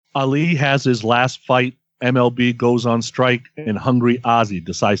Ali has his last fight, MLB goes on strike, and Hungry Ozzy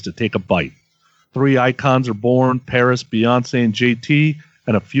decides to take a bite. 3 icons are born, Paris, Beyonce, and JT,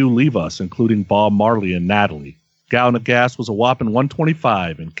 and a few leave us, including Bob Marley and Natalie. Gallon of Gas was a whopping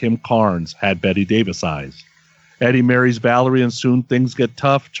 125, and Kim Carnes had Betty Davis eyes. Eddie marries Valerie, and soon things get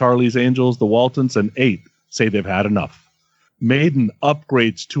tough. Charlie's Angels, the Waltons, and 8 say they've had enough. Maiden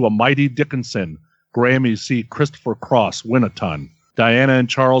upgrades to a Mighty Dickinson. Grammys see Christopher Cross win a ton. Diana and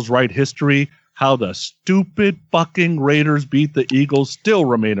Charles write history. How the stupid fucking Raiders beat the Eagles still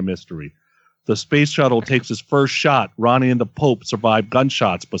remain a mystery. The space shuttle takes its first shot. Ronnie and the Pope survive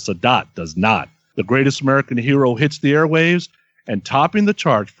gunshots, but Sadat does not. The Greatest American Hero hits the airwaves, and topping the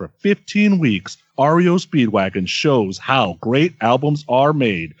charts for 15 weeks, REO Speedwagon shows how great albums are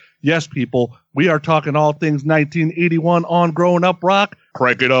made. Yes, people, we are talking all things 1981 on Growing Up Rock.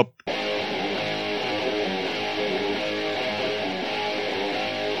 Crank it up.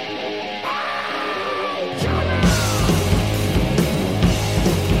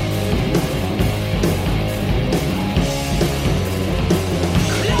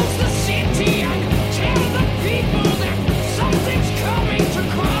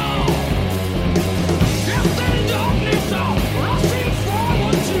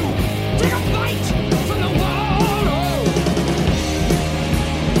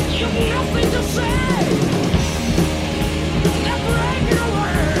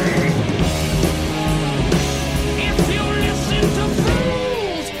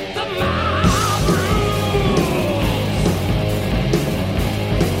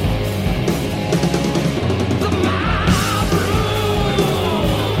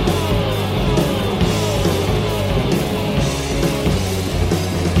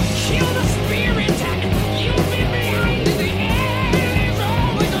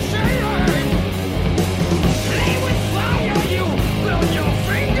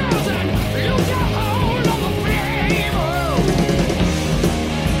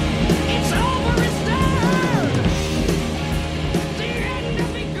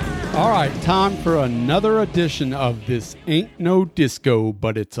 Time for another edition of This Ain't No Disco,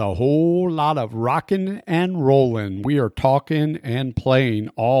 but it's a whole lot of rockin' and rollin'. We are talking and playing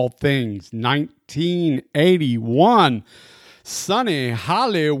all things 1981. Sunny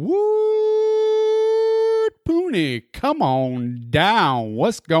Hollywood. Poonie, come on down.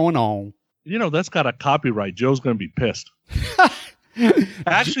 What's going on? You know, that's got a copyright. Joe's going to be pissed.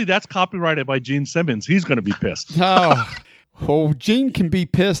 Actually, that's copyrighted by Gene Simmons. He's going to be pissed. Oh. Well, Gene can be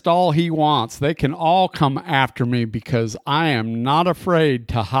pissed all he wants. They can all come after me because I am not afraid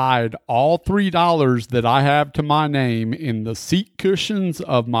to hide all $3 that I have to my name in the seat cushions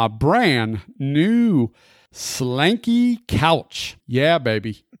of my brand new slanky couch. Yeah,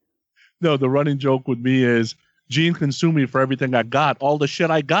 baby. No, the running joke with me is Gene can sue me for everything I got. All the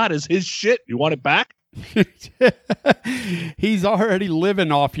shit I got is his shit. You want it back? He's already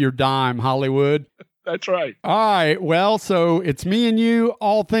living off your dime, Hollywood. That's right. All right. Well, so it's me and you,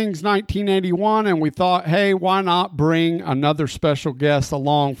 all things 1981, and we thought, hey, why not bring another special guest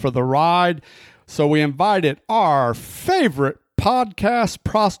along for the ride? So we invited our favorite podcast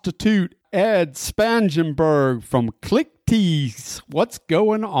prostitute, Ed Spangenberg from Click Tees. What's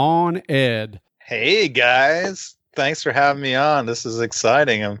going on, Ed? Hey, guys. Thanks for having me on. This is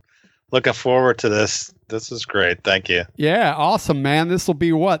exciting. I'm looking forward to this. This is great. Thank you. Yeah, awesome, man. This will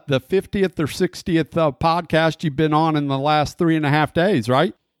be what, the 50th or 60th podcast you've been on in the last 3.5 days,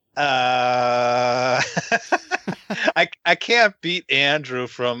 right? I can't beat Andrew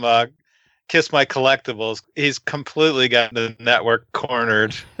from Kiss My Collectibles. He's completely got the network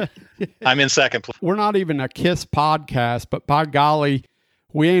cornered. I'm in second place. We're not even a Kiss podcast, but by golly,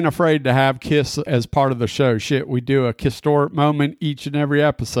 we ain't afraid to have Kiss as part of the show. Shit, we do a historic moment each and every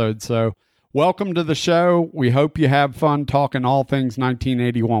episode, so welcome to the show. We hope you have fun talking all things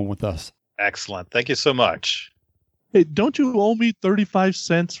 1981 with us. Excellent. Thank you so much. Hey, don't you owe me 35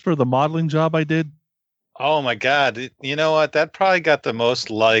 cents for the modeling job I did? Oh, my God. You know what? That probably got the most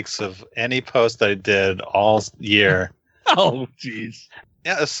likes of any post I did all year. Oh, jeez.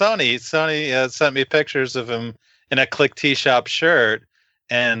 Yeah, Sony sent me pictures of him in a Click Tea Shop shirt,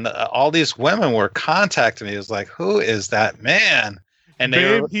 and all these women were contacting me. It was like, who is that man? And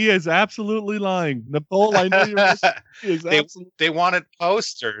he is absolutely lying. Nicole, I know you're they wanted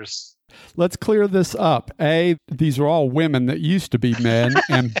posters. Let's clear this up. A, these are all women that used to be men.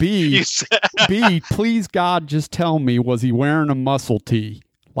 And B, please God, just tell me, was he wearing a muscle tee?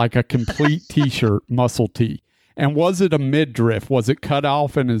 Like a complete t-shirt muscle tee? And was it a midriff? Was it cut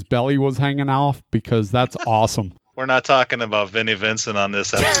off and his belly was hanging off? Because that's awesome. We're not talking about Vinnie Vincent on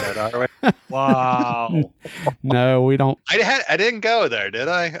this episode, are we? Wow. No, we don't. I didn't go there, did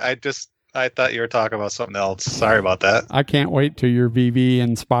I? I thought you were talking about something else. Sorry about that. I can't wait till your VV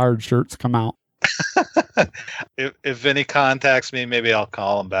inspired shirts come out. If Vinny contacts me, maybe I'll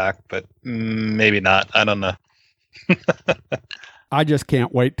call him back, but maybe not. I don't know. I just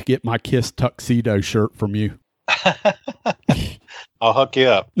can't wait to get my Kiss tuxedo shirt from you. I'll hook you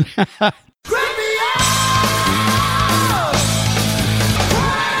up.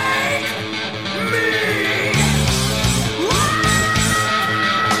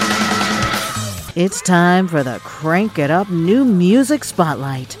 It's time for the Crank It Up New Music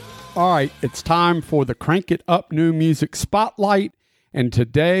Spotlight. All right, it's time for the Crank It Up New Music Spotlight. And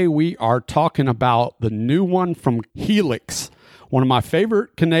today we are talking about the new one from Helix, one of my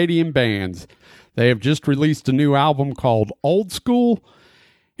favorite Canadian bands. They have just released a new album called Old School.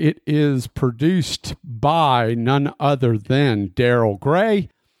 It is produced by none other than Daryl Gray.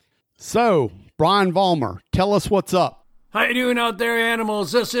 So, Brian Vollmer, tell us what's up. How you doing out there,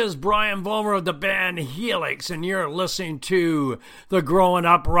 animals? This is Brian Vollmer of the band Helix, and you're listening to the Growing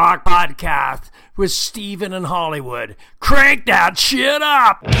Up Rock Podcast with Steven and Hollywood. Crank that shit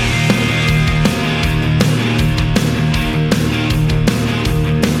up!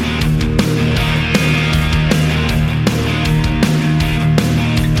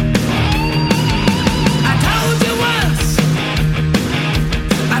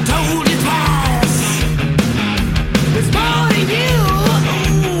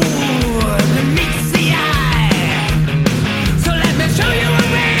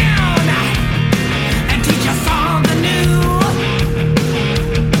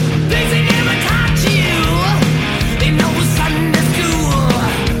 Busy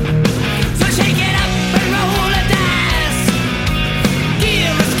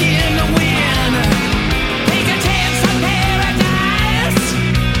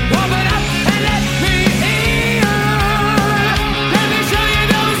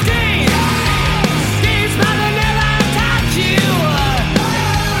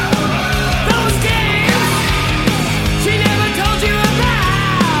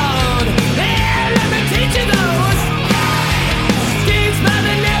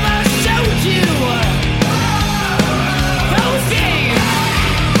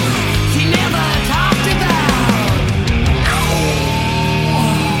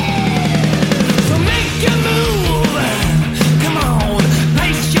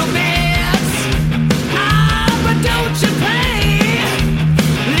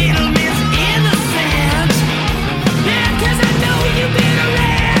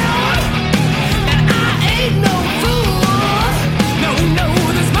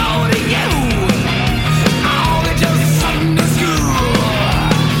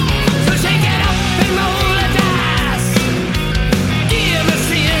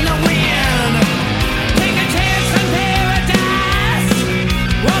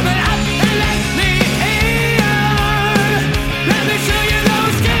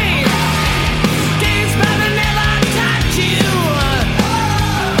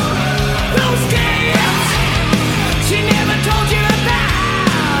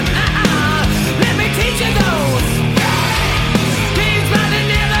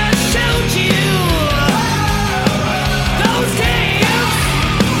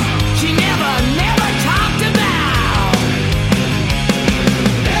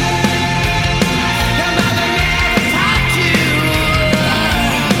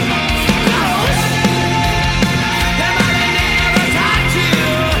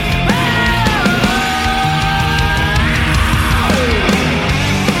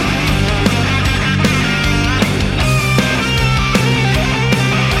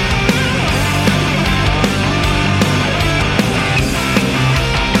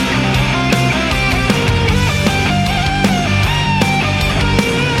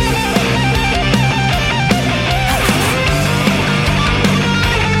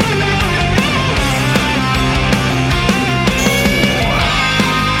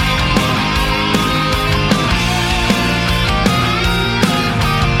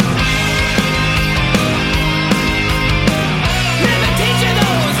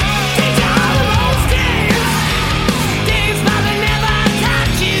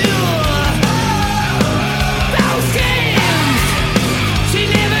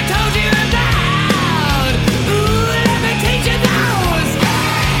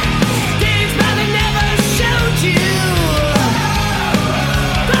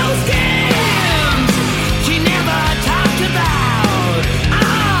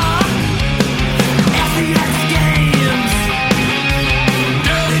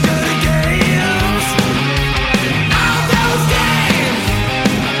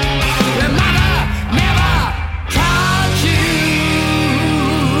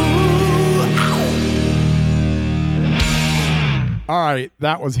All right,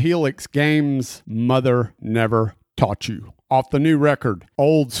 that was Helix Games' Mother Never Taught You. Off the new record,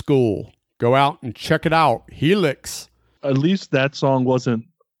 Old School. Go out and check it out. Helix. At least that song wasn't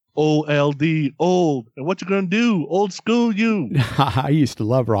OLD, old. And what you gonna do? Old school you. I used to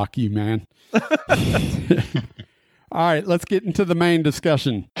love Rock You, man. All right, let's get into the main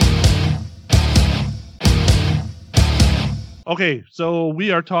discussion. Okay, so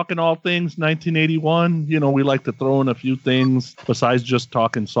we are talking all things 1981. You know, we like to throw in a few things besides just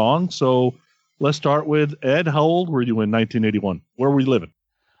talking songs. So let's start with Ed. How old were you in 1981? Where were we living?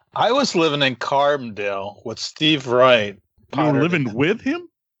 I was living in Carbondale with Steve Wright. You were living with him?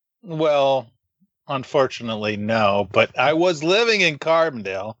 Well, unfortunately, no. But I was living in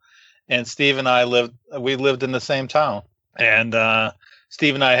Carbondale, and Steve and I lived in the same town. And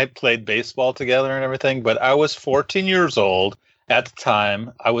Steve and I had played baseball together and everything. But I was 14 years old at the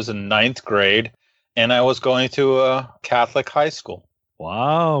time. I was in 9th grade, and I was going to a Catholic high school.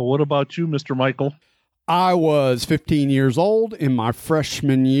 Wow. What about you, Mr. Michael? I was 15 years old in my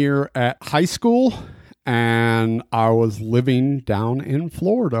freshman year at high school, and I was living down in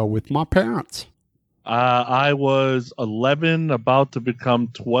Florida with my parents. I was 11, about to become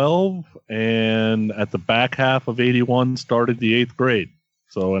 12, and at the back half of 81 started the 8th grade.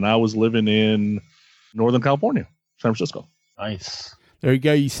 So, and I was living in Northern California, San Francisco. Nice. There you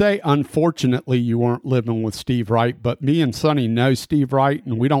go. You say, unfortunately, you weren't living with Steve Wright, but me and Sonny know Steve Wright,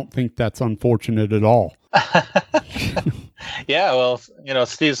 and we don't think that's unfortunate at all. Yeah, well, you know,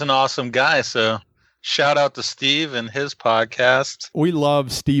 Steve's an awesome guy, so shout out to Steve and his podcast. We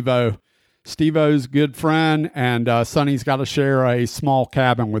love Steve-O. Steve-O's a good friend, and Sonny's got to share a small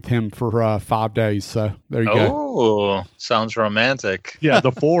cabin with him for 5 days, so there you go. Oh, sounds romantic. Yeah,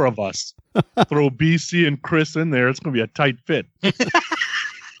 the four of us. Throw BC and Chris in there. It's going to be a tight fit.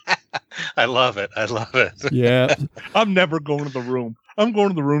 I love it. I love it. Yeah. I'm never going to the room. I'm going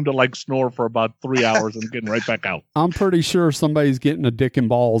to the room to like snore for about 3 hours and getting right back out. I'm pretty sure somebody's getting a dick and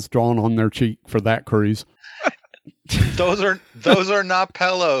balls drawn on their cheek for that cruise. Those are not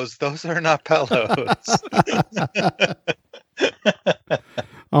pillows. Those are not pillows.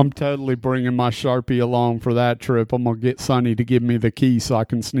 I'm totally bringing my Sharpie along for that trip. I'm going to get Sonny to give me the key so I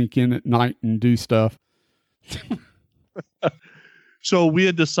can sneak in at night and do stuff. So we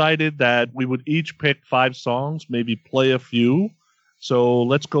had decided that we would each pick 5 songs, maybe play a few. So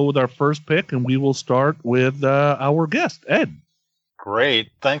let's go with our first pick, and we will start with our guest, Ed.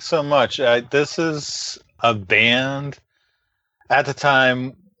 Great. Thanks so much. This is a band. At the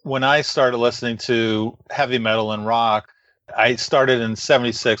time when I started listening to heavy metal and rock, I started in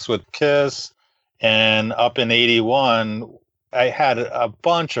 76 with Kiss, and up in 81, I had a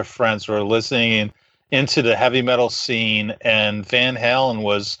bunch of friends who were listening into the heavy metal scene, and Van Halen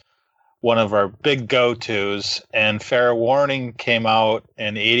was one of our big go-tos, and Fair Warning came out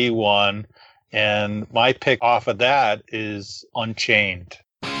in 81, and my pick off of that is Unchained.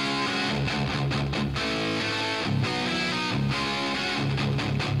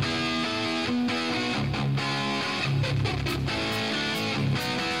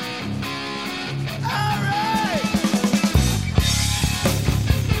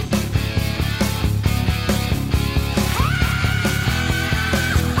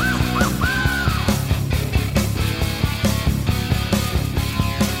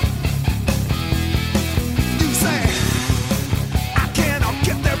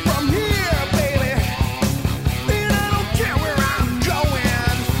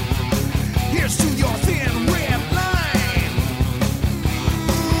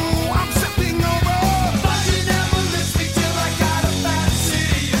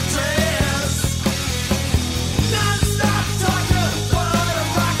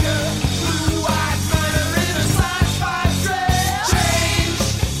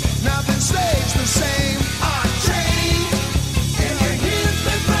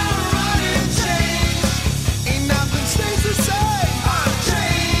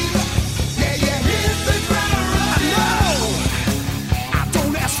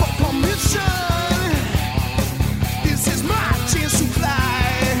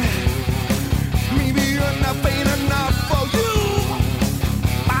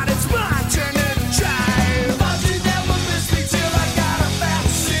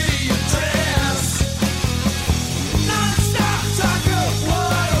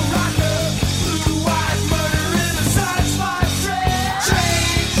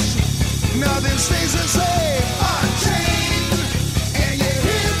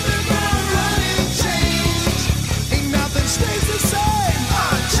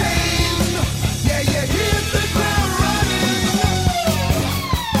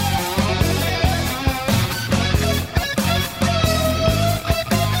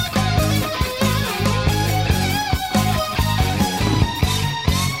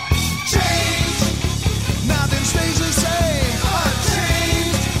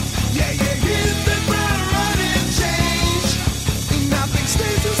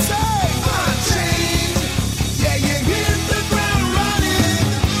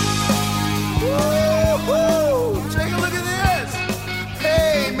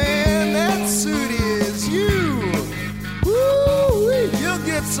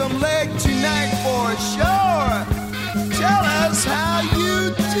 some leg tonight for sure. Tell us how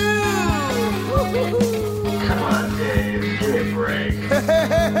you do. Come on, Dave, give me a break.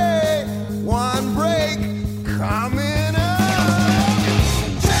 Hey, one break coming up.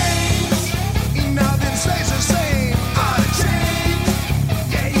 Change, ain't nothing stays the same. Out of change,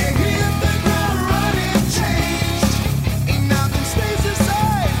 yeah, you hit the ground running. Change, ain't nothing stays the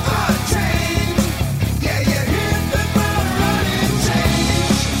same. Out of change, yeah, you hit the ground running.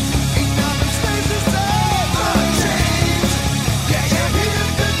 Change, ain't nothing stays the same. Out of change, yeah, you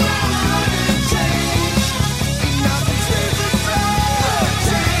hit the ground running. Change, ain't nothing stays the same. Out of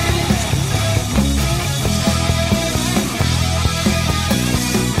change.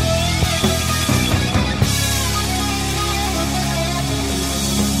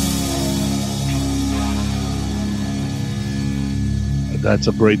 That's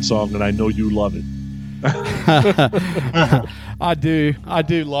a great song, and I know you love it. I do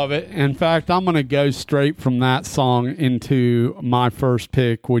love it. In fact, I'm going to go straight from that song into my first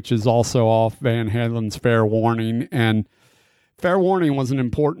pick, which is also off Van Halen's Fair Warning. And Fair Warning was an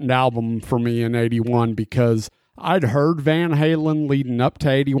important album for me in 81 because I'd heard Van Halen leading up to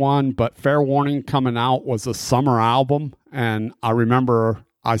 81, but Fair Warning coming out was a summer album. And I remember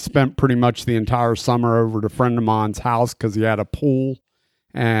I spent pretty much the entire summer over at a friend of mine's house because he had a pool,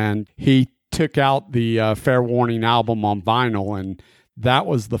 and he took out the Fair Warning album on vinyl, and that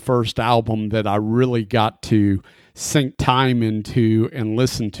was the first album that I really got to sink time into and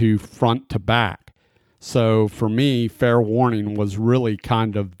listen to front to back. So for me, Fair Warning was really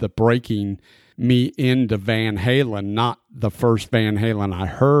kind of the breaking me into Van Halen, not the first Van Halen I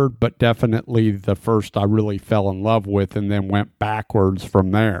heard, but definitely the first I really fell in love with and then went backwards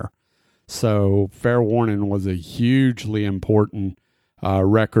from there. So Fair Warning was a hugely important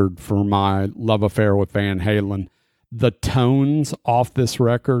record for my love affair with Van Halen. The tones off this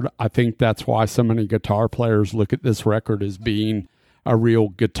record, I think that's why so many guitar players look at this record as being a real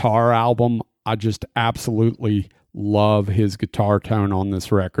guitar album. I just absolutely love his guitar tone on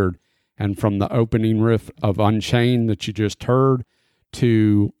this record. And from the opening riff of Unchained that you just heard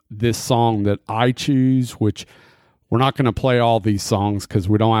to this song that I choose, which we're not going to play all these songs because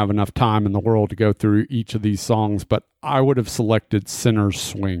we don't have enough time in the world to go through each of these songs, but I would have selected Sinner's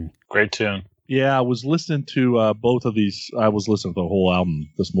Swing. Great tune. Yeah, I was listening to both of these. I was listening to the whole album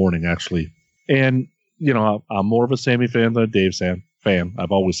this morning, actually. And, you know, I'm more of a Sammy fan than a Dave fan.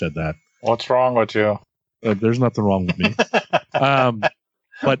 I've always said that. What's wrong with you? There's nothing wrong with me.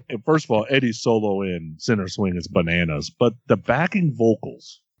 But first of all, Eddie's solo in Sinner's Swing is bananas. But the backing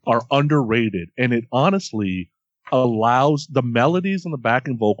vocals are underrated. And it honestly allows the melodies and the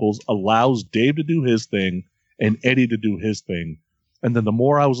backing vocals allows Dave to do his thing and Eddie to do his thing. And then the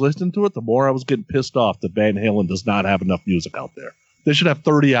more I was listening to it, the more I was getting pissed off that Van Halen does not have enough music out there. They should have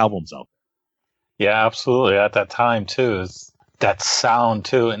 30 albums out. Yeah, absolutely. At that time, too, is that sound,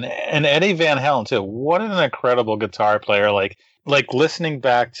 too. And Eddie Van Halen, too. What an incredible guitar player. Like listening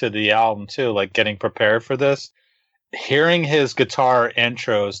back to the album, too, like getting prepared for this, hearing his guitar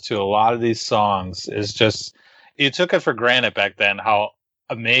intros to a lot of these songs is just, you took it for granted back then how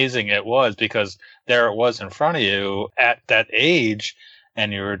amazing it was, because there it was in front of you at that age,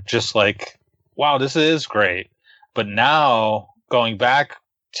 and you were just like, wow, this is great. But now going back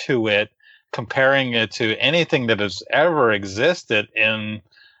to it, comparing it to anything that has ever existed in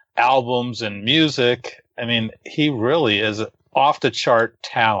albums and music, I mean, he really is off the chart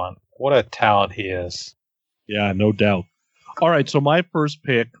talent. What a talent he is. Yeah, no doubt. All right, so my first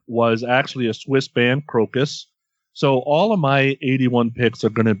pick was actually a Swiss band, Crocus. So all of my 81 picks are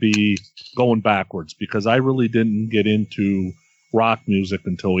going to be going backwards because I really didn't get into rock music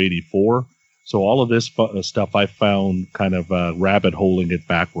until 84. So all of this stuff I found kind of rabbit holing it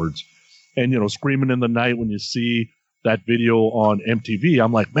backwards. And, you know, Screaming in the Night, when you see that video on MTV,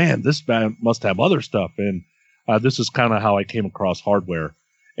 I'm like, man, this band must have other stuff. And this is kind of how I came across Hardware.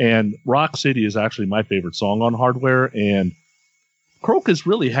 And Rock City is actually my favorite song on Hardware. And Crocus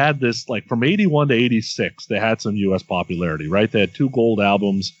really had this, like from 81 to 86, they had some U.S. popularity, right? They had 2 gold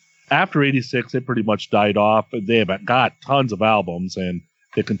albums. After 86, they pretty much died off. They have got tons of albums, and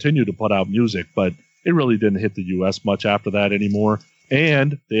they continue to put out music, but it really didn't hit the U.S. much after that anymore.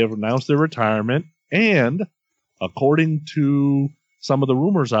 And they have announced their retirement. And according to some of the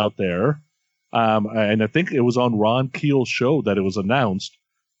rumors out there, and I think it was on Ron Keel's show that it was announced,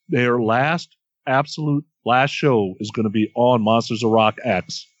 their absolute last show is going to be on Monsters of Rock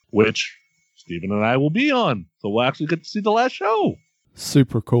X, which Stephen and I will be on. So we'll actually get to see the last show.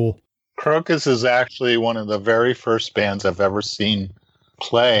 Super cool. Crocus is actually one of the very first bands I've ever seen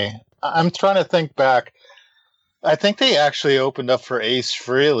play. I'm trying to think back. I think they actually opened up for Ace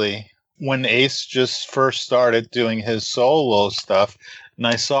Frehley when Ace just first started doing his solo stuff. And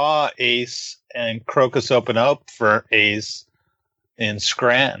I saw Ace and Crocus open up for Ace in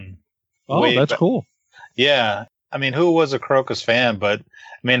Scranton. Oh, that's cool. Yeah. I mean, who was a Crocus fan? But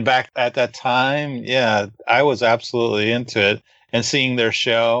I mean, back at that time, yeah, I was absolutely into it. And seeing their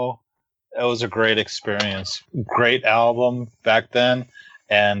show, it was a great experience. Great album back then.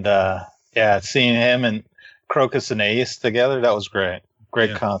 And yeah, seeing him and Crocus and Ace together, that was great.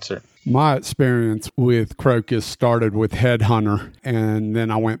 Great concert. My experience with Crocus started with Headhunter, and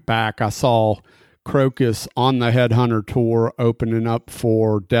then I went back. I saw Crocus on the Headhunter tour opening up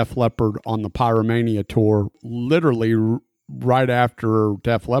for Def Leppard on the Pyromania tour, literally right after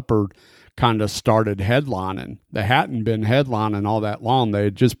Def Leppard kind of started headlining. They hadn't been headlining all that long. They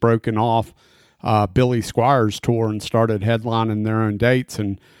had just broken off Billy Squires' tour and started headlining their own dates,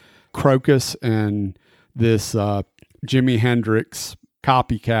 and Crocus and this Jimi Hendrix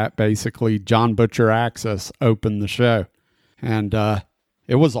copycat, basically John Butcher Access, opened the show. And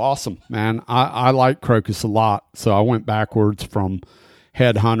it was awesome, man. I like Crocus a lot. So I went backwards from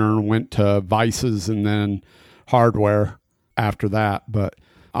Headhunter and went to Vices and then Hardware after that. But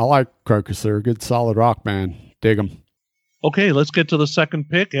I like Crocus. They're a good solid rock band. Dig them. Okay, let's get to the second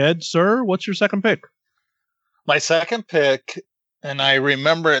pick. Ed, sir, what's your second pick? My second pick, and I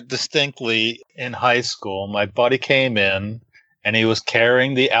remember it distinctly in high school, my buddy came in and he was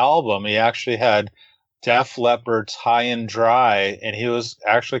carrying the album. He actually had Def Leppard's High and Dry, and he was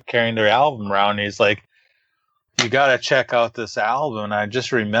actually carrying their album around. He's like, you got to check out this album. And I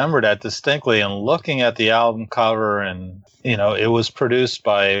just remember that distinctly, and looking at the album cover, and, you know, it was produced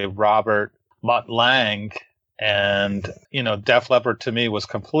by Robert Mutt Lang. And, you know, Def Leppard to me was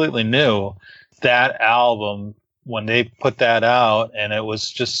completely new. That album, when they put that out, and it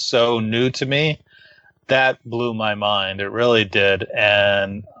was just so new to me, that blew my mind. It really did.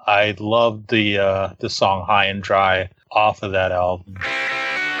 And I loved the song High and Dry off of that album.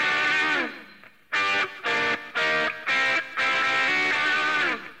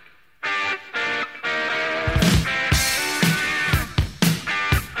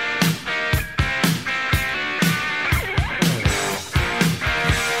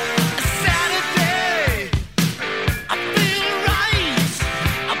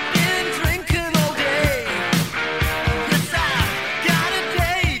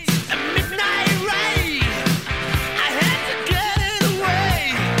 Away.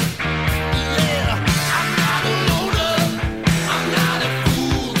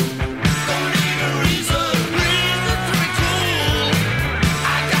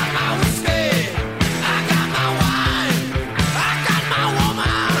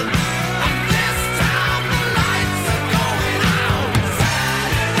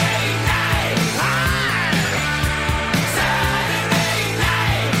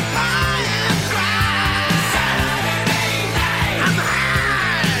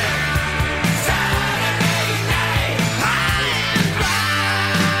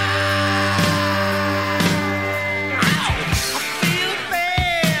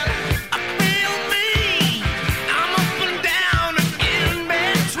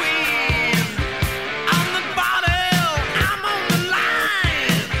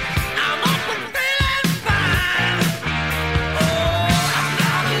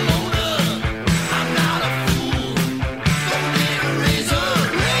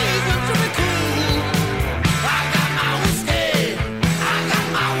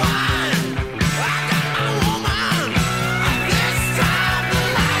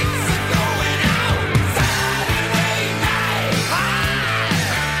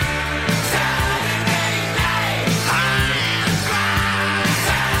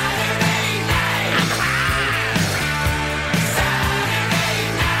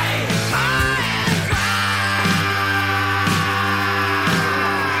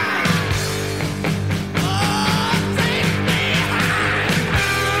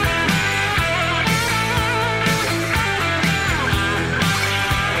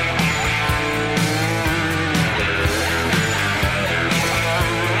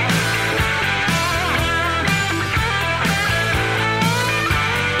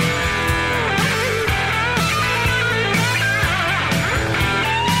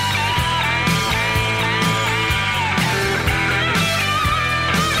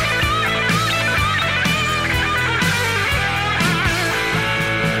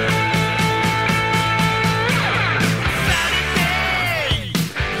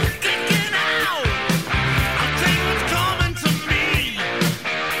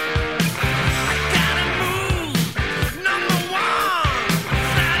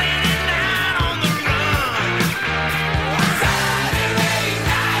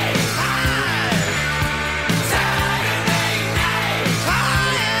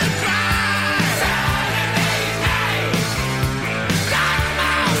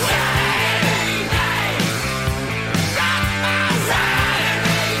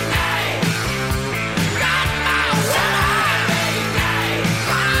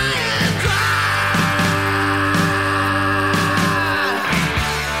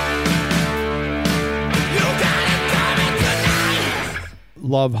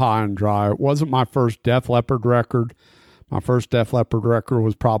 love High and Dry. It wasn't my first Def Leppard record. My first Def Leppard record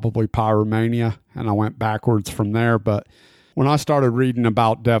was probably Pyromania, and I went backwards from there. But when I started reading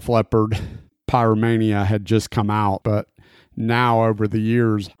about Def Leppard, Pyromania had just come out. But now, over the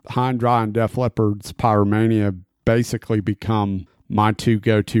years, High and Dry and Def Leppard's Pyromania basically become my two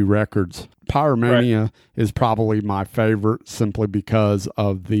go-to records. Pyromania is probably my favorite simply because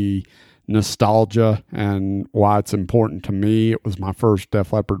of the nostalgia and why it's important to me. It was my first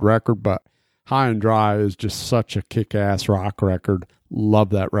Def Leppard record, but High and Dry is just such a kick-ass rock record. Love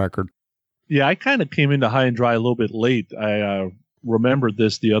that record. Yeah, I kind of came into High and Dry a little bit late. I remembered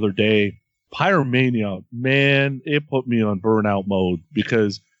this the other day. Pyromania, man, it put me on burnout mode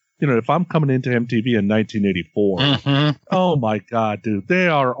because, you know, if I'm coming into MTV in 1984, oh my God, dude, they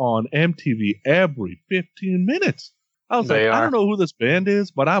are on MTV every 15 minutes. I was I don't know who this band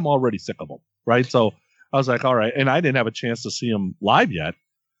is, but I'm already sick of them, right? So I was like, all right, and I didn't have a chance to see them live yet.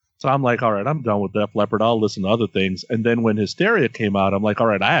 So I'm like, all right, I'm done with Def Leppard. I'll listen to other things. And then when Hysteria came out, I'm like, all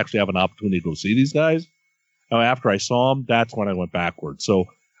right, I actually have an opportunity to go see these guys. After I saw them, that's when I went backwards. So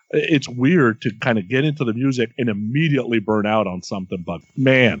it's weird to kind of get into the music and immediately burn out on something. But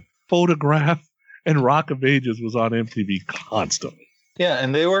man, Photograph and Rock of Ages was on MTV constantly. Yeah,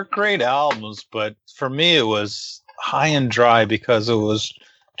 and they were great albums, but for me it was High and Dry because it was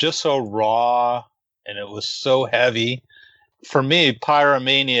just so raw and it was so heavy. For me,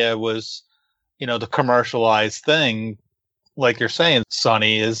 Pyromania was, you know, the commercialized thing. Like you're saying,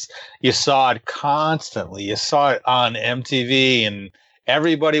 Sonny, is you saw it constantly. You saw it on MTV and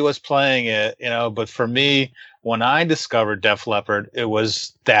everybody was playing it, you know. But for me, when I discovered Def Leppard, it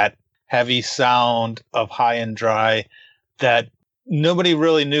was that heavy sound of High and Dry that nobody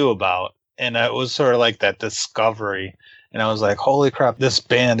really knew about. And it was sort of like that discovery. And I was like, holy crap, this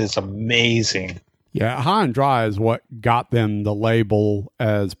band is amazing. Yeah, High and Dry is what got them the label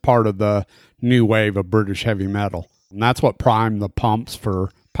as part of the new wave of British heavy metal. And that's what primed the pumps for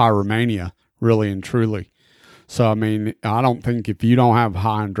Pyromania, really and truly. So, I mean, I don't think if you don't have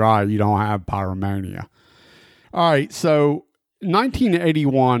High and Dry, you don't have Pyromania. All right, so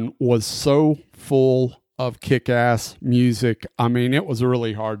 1981 was so full of kick-ass music. I mean, it was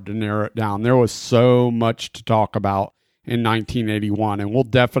really hard to narrow it down. There was so much to talk about in 1981, and we'll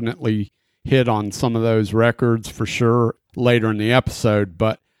definitely hit on some of those records for sure later in the episode,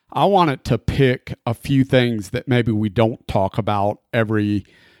 but I wanted to pick a few things that maybe we don't talk about every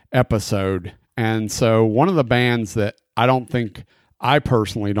episode. And so one of the bands that I don't think I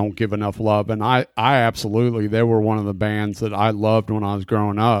personally don't give enough love, and I absolutely, they were one of the bands that I loved when I was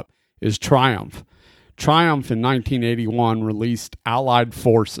growing up, is Triumph. Triumph in 1981 released Allied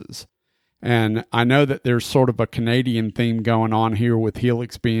Forces. And I know that there's sort of a Canadian theme going on here with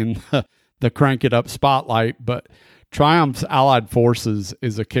Helix being the Crank It Up spotlight, but Triumph's Allied Forces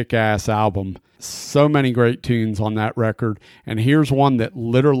is a kick-ass album. So many great tunes on that record. And here's one that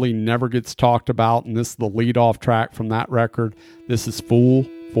literally never gets talked about, and this is the lead-off track from that record. This is Fool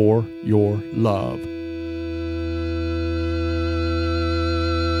for Your Love.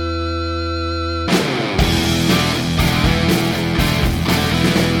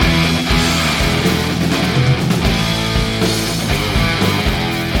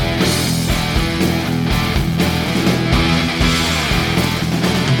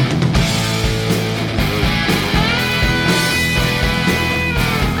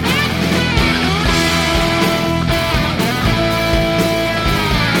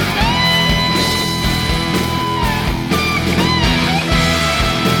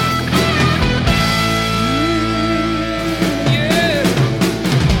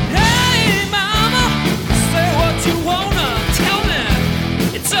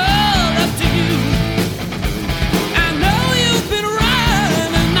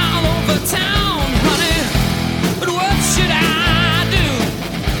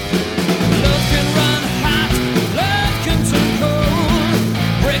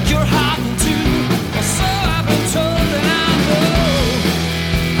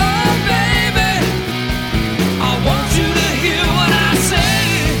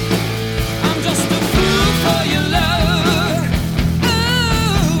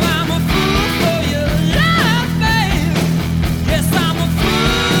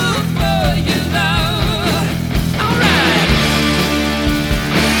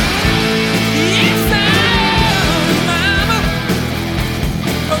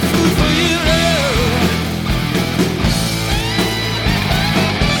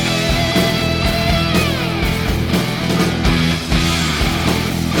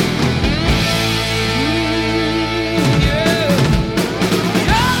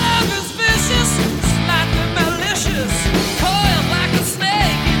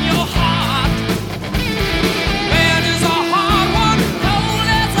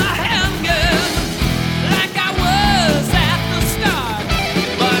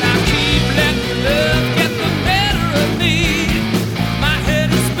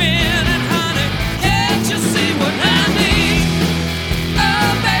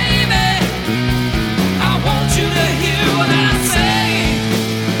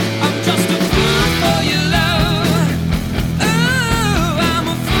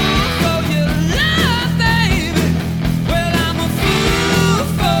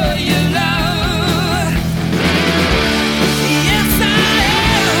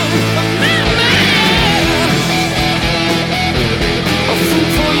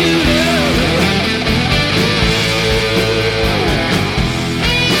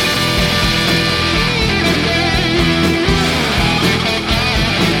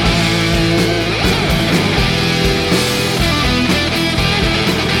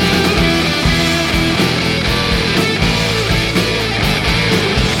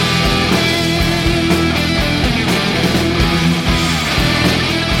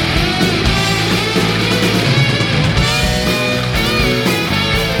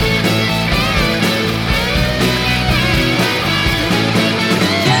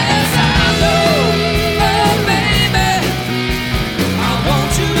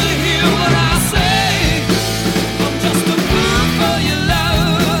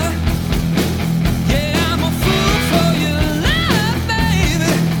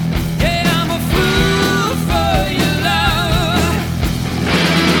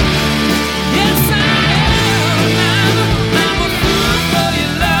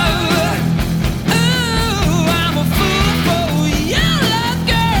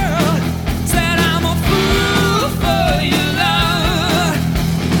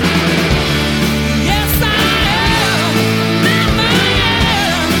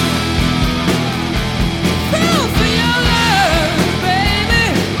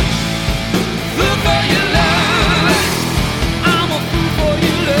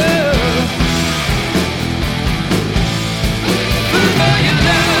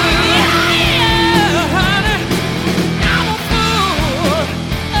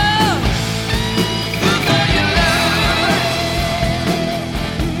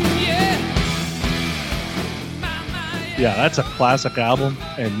 Yeah, that's a classic album.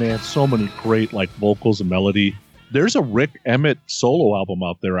 And man, so many great like vocals and melody. There's a Rick Emmett solo album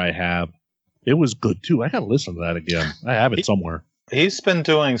out there I have. It was good too. I got to listen to that again. I have it somewhere. He's been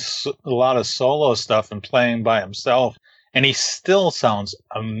doing a lot of solo stuff and playing by himself, and he still sounds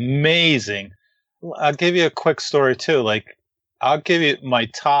amazing. I'll give you a quick story too. Like, I'll give you my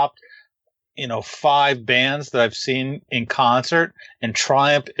top, 5 bands that I've seen in concert, and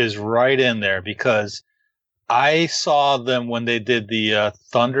Triumph is right in there because I saw them when they did the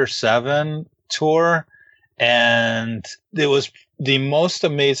Thunder 7 tour, and it was the most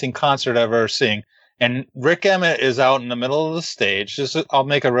amazing concert I've ever seen. And Rick Emmett is out in the middle of the stage. I'll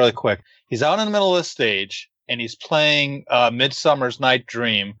make it really quick. He's out in the middle of the stage, and he's playing Midsummer's Night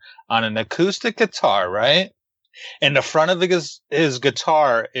Dream on an acoustic guitar, right? And the front of his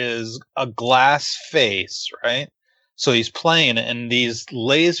guitar is a glass face, right? So he's playing it, and these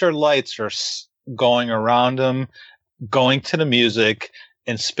laser lights are going around him, going to the music,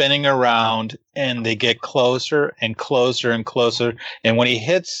 and spinning around, and they get closer and closer and closer. And when he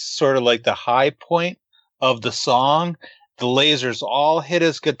hits sort of like the high point of the song, the lasers all hit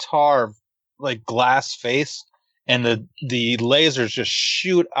his guitar like glass face, and the lasers just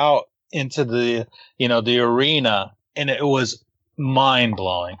shoot out into the arena, and it was mind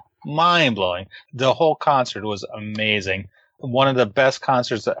blowing. The whole concert was amazing. One of the best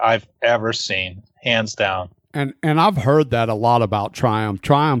concerts that I've ever seen, hands down. And I've heard that a lot about Triumph.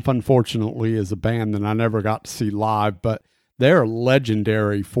 Triumph, unfortunately, is a band that I never got to see live, but they're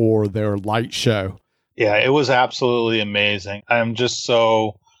legendary for their light show. Yeah, it was absolutely amazing. I'm just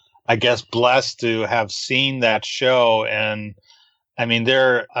so, I guess, blessed to have seen that show. And I mean,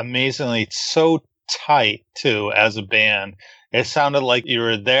 they're amazingly so tight, too, as a band. It sounded like you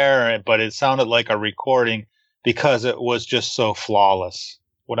were there, but it sounded like a recording because it was just so flawless,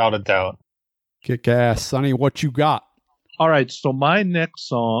 without a doubt. Kick ass. Sonny, what you got? All right, so my next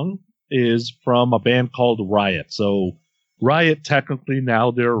song is from a band called Riot. So Riot, technically now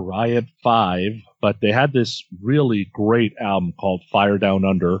they're Riot 5, but they had this really great album called Fire Down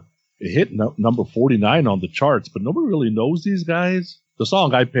Under. It hit number 49 on the charts, but nobody really knows these guys. The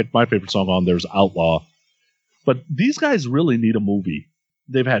song I picked, my favorite song on there is Outlaw. But these guys really need a movie.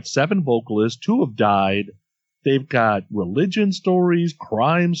 They've had 7 vocalists, 2 have died. They've got religion stories,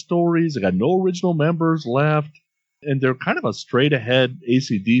 crime stories. They got no original members left. And they're kind of a straight ahead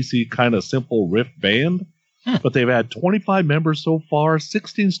AC/DC kind of simple riff band. But they've had 25 members so far,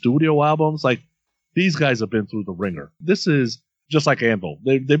 16 studio albums. Like, these guys have been through the ringer. This is just like Anvil.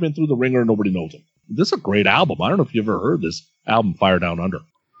 They've been through the ringer and nobody knows them. This is a great album. I don't know if you've ever heard this album, Fire Down Under.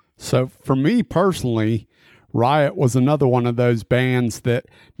 So for me personally, Riot was another one of those bands that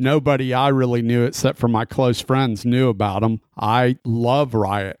nobody I really knew except for my close friends knew about them. I love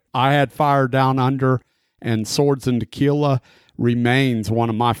Riot. I had Fire Down Under, and Swords and Tequila remains one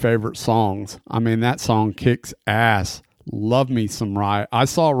of my favorite songs. I mean, that song kicks ass. Love me some Riot. I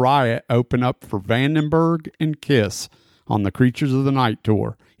saw Riot open up for Vandenberg and Kiss on the Creatures of the Night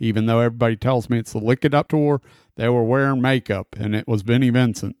tour. Even though everybody tells me it's the Lick It Up tour, they were wearing makeup, and it was Vinnie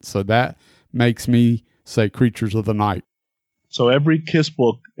Vincent. So that makes me say Creatures of the Night. So every Kiss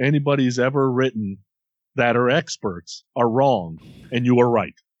book anybody's ever written that are experts are wrong, and you are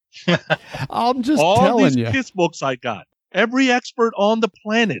right. I'm just all telling these you. Kiss books I got, every expert on the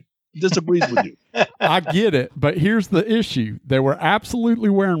planet disagrees with you. I get it, but here's the issue. They were absolutely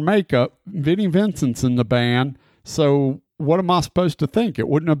wearing makeup. Vinnie Vincent's in the band, so what am I supposed to think? It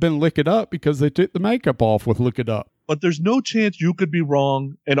wouldn't have been Lick It Up because they took the makeup off with Lick It Up. But there's no chance you could be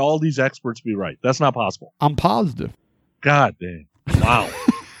wrong and all these experts be right. That's not possible. I'm positive. God damn. Wow.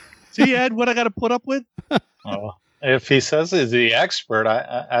 See, Ed, what I got to put up with? Oh, if he says he's the expert,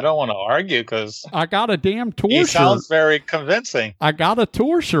 I don't want to argue because I got a damn tour he shirt. sounds very convincing. I got a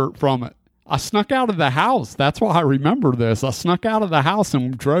tour shirt from it. I snuck out of the house. That's why I remember this. I snuck out of the house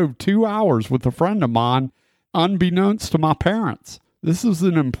and drove 2 hours with a friend of mine, unbeknownst to my parents. This is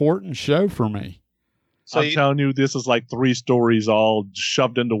an important show for me. So I'm telling you, this is like 3 stories all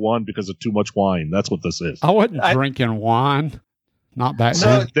shoved into one because of too much wine. That's what this is. I wasn't drinking wine. Not back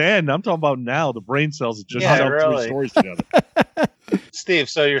then. Then I'm talking about now. The brain cells just Yeah, shove really. 3 stories together. Steve,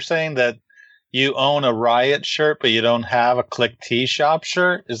 so you're saying that you own a Riot shirt, but you don't have a Click Tea Shop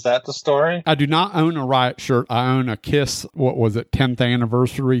shirt? Is that the story? I do not own a Riot shirt. I own a Kiss, 10th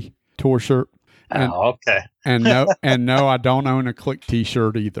anniversary tour shirt. And, okay. and no, I don't own a Click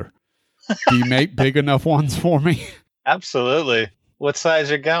T-shirt either. Do you make big enough ones for me? Absolutely. What size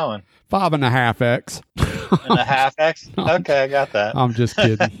you're going? 5.5X. 1/2X? Okay, I got that. I'm just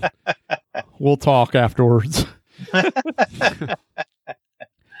kidding. We'll talk afterwards.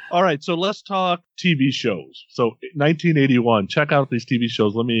 All right, so let's talk TV shows. So 1981, check out these TV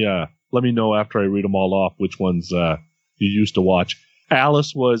shows. Let me know after I read them all off which ones you used to watch.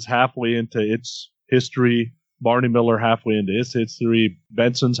 Alice was halfway into its history. Barney Miller halfway into its history.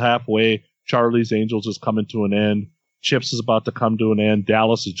 Benson's halfway. Charlie's Angels is coming to an end. Chips is about to come to an end.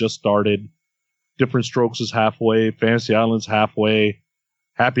 Dallas has just started. Different Strokes is halfway. Fantasy Island's halfway.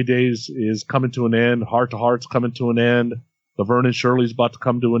 Happy Days is coming to an end. Heart to Heart's coming to an end. Laverne and Shirley's about to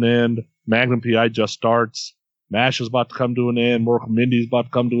come to an end. Magnum PI just starts. MASH is about to come to an end. Mork and Mindy's about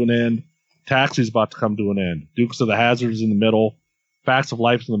to come to an end. Taxi's about to come to an end. Dukes of the Hazzard is in the middle. Facts of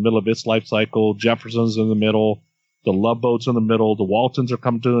Life's in the middle of its life cycle. Jefferson's in the middle. The Love Boat's in the middle. The Waltons are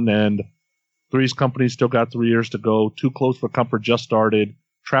coming to an end. Three's Company still got 3 years to go. Too Close for Comfort just started.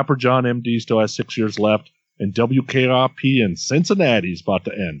 Trapper John MD still has 6 years left. And WKRP in Cincinnati's about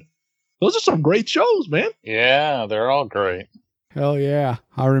to end. Those are some great shows, man. Yeah, they're all great. Hell yeah.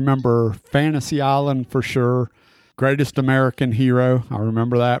 I remember Fantasy Island for sure. Greatest American Hero. I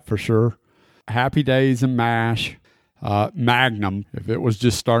remember that for sure. Happy Days and MASH. Magnum. If it was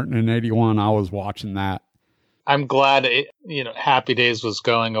just starting in 81, I was watching that. I'm glad Happy Days was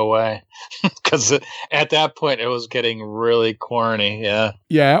going away because at that point it was getting really corny. Yeah.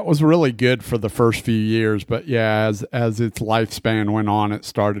 Yeah, it was really good for the first few years, but yeah, as its lifespan went on, it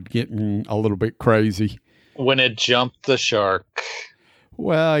started getting a little bit crazy. When it jumped the shark.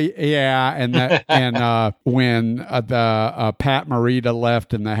 Well, yeah, and that, and when the Pat Morita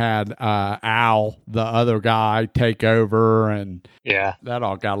left and they had Al, the other guy, take over, and yeah, that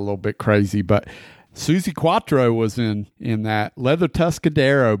all got a little bit crazy. But Susie Quattro was in that Leather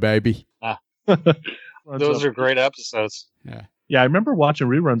Tuscadero, baby. Those are great episodes. Yeah, yeah. I remember watching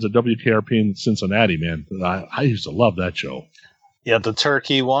reruns of WKRP in Cincinnati. Man, I used to love that show. Yeah, the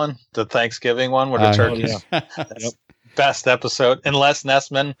turkey one, the Thanksgiving one, where the turkeys. Yeah. That's best episode. And Les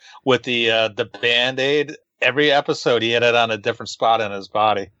Nessman with the Band-Aid. Every episode, he had it on a different spot in his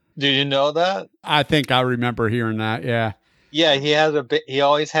body. Do you know that? I think I remember hearing that. Yeah. Yeah, he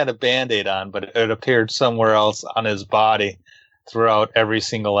always had a Band-Aid on, but it appeared somewhere else on his body throughout every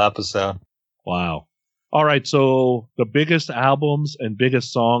single episode. Wow. All right, so the biggest albums and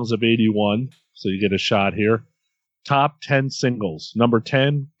biggest songs of 81. So you get a shot here. Top 10 singles. Number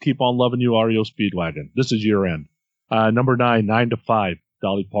 10, Keep On Loving You, REO Speedwagon. This is year end. Number 9, 9 to 5,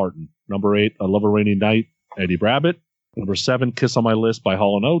 Dolly Parton. Number 8, I Love a Rainy Night, Eddie Brabbit. Number 7, Kiss on My List by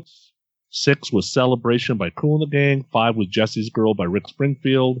Hall & Oates. 6 was Celebration by Kool and the Gang. 5 was Jesse's Girl by Rick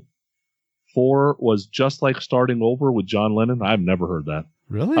Springfield. 4 was Just Like Starting Over with John Lennon. I've never heard that.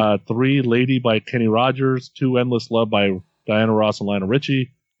 Really? 3, Lady by Kenny Rogers. 2, Endless Love by Diana Ross and Lionel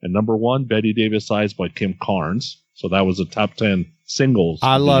Richie. And number 1, Betty Davis Eyes by Kim Carnes. So that was the top 10 singles.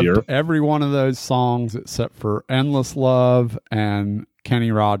 I of the loved year. every one of those songs except for Endless Love and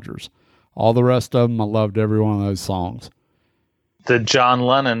Kenny Rogers. All the rest of them, I loved every one of those songs. The John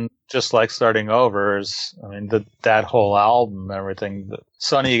Lennon, Just Like Starting Over, is, I mean, that whole album, everything.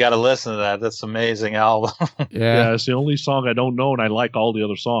 Sonny, you got to listen to that. That's an amazing album. Yeah. It's the only song I don't know, and I like all the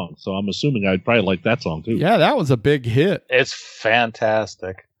other songs. So I'm assuming I'd probably like that song, too. Yeah, that was a big hit. It's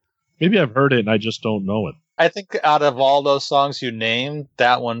fantastic. Maybe I've heard it, and I just don't know it. I think out of all those songs you named,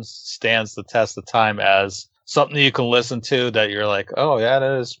 that one stands the test of time as something you can listen to that you're like, oh,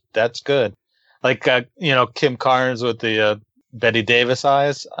 yeah, that's good. Like, Kim Carnes with the Betty Davis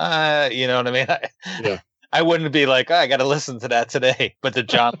Eyes. You know what I mean? Yeah. I wouldn't be like, I got to listen to that today. But the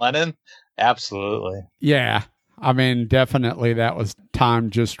John Lennon, absolutely. Yeah. I mean, definitely that was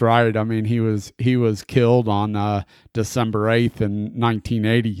timed just right. I mean, he was killed on December 8th in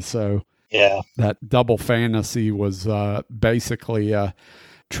 1980. So yeah, that Double Fantasy was basically a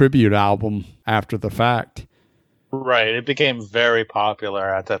tribute album after the fact. Right. It became very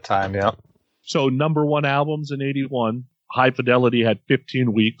popular at that time. Yeah. So number 1 albums in 81. High Fidelity had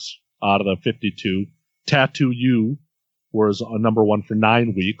 15 weeks out of the 52. Tattoo You was a number 1 for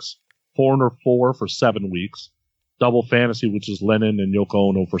 9 weeks. Foreigner 4 for 7 weeks. Double Fantasy, which is Lennon and Yoko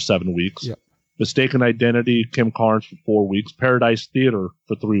Ono, for 7 weeks. Yep. Mistaken Identity, Kim Carnes for 4 weeks. Paradise Theater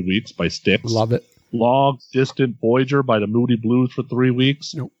for 3 weeks by Styx. Love it. Long Distant Voyager by the Moody Blues for 3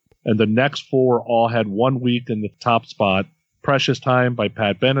 weeks. Nope. And the next 4 all had 1 week in the top spot. Precious Time by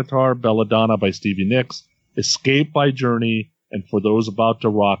Pat Benatar, Belladonna by Stevie Nicks, Escape by Journey, and For Those About to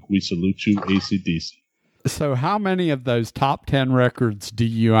Rock, We Salute You, AC/DC. So how many of those top 10 records do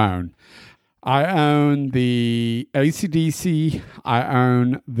you own? I own the AC/DC. I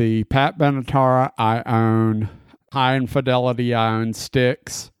own the Pat Benatar. I own High Infidelity. I own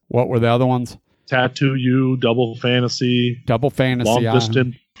Styx. What were the other ones? Tattoo You, Double Fantasy, Double Fantasy.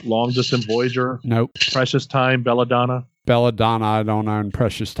 Long Distant Voyager, Nope. Precious Time, Belladonna. Belladonna I don't own.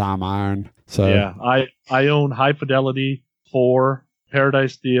 Precious Time I own. So Yeah, I own High Fidelity, 4,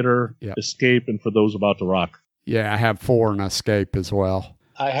 Paradise Theater, Yep. Escape, and For Those About to Rock. yeah, I have 4 and Escape as well.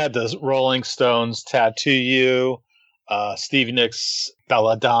 I had the Rolling Stones Tattoo You, Stevie Nicks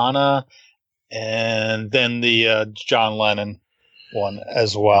Belladonna, and then the John Lennon one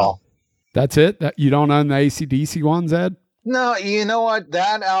as well. That's it? You don't own the AC/DC ones, Ed? No, you know what?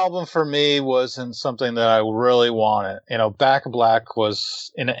 That album for me wasn't something that I really wanted. Back in Black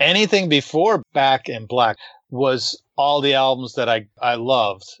was, anything before Back in Black was all the albums that I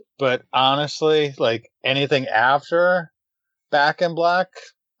loved. But honestly, like anything after Back in Black,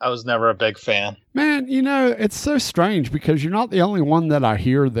 I was never a big fan. Man, it's so strange because you're not the only one that I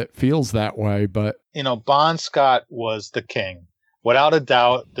hear that feels that way, but Bon Scott was the king. Without a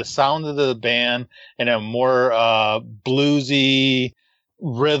doubt, the sound of the band and a more bluesy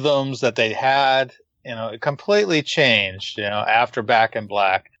rhythms that they had, it completely changed, after Back in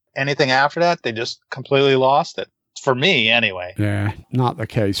Black. Anything after that, they just completely lost it. For me, anyway. yeah, not the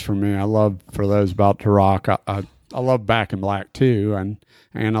case for me. I love For Those About to Rock. I love Back in Black too, and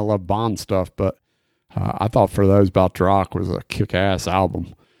I love Bond stuff, but I thought For Those About to Rock was a kick-ass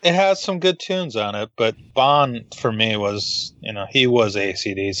album. It has some good tunes on it, but Bond, for me, was, he was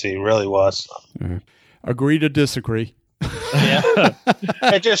AC/DC, really was. Yeah. Agree to disagree. Yeah.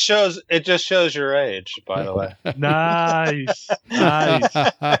 It just shows your age, by the way. Nice.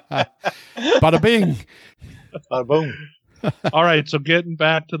 Bada bing. Boom. All right, so getting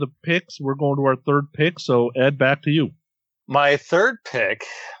back to the picks, we're going to our third pick. So, Ed, back to you. My third pick,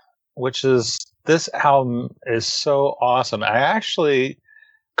 which is, this album is so awesome. I actually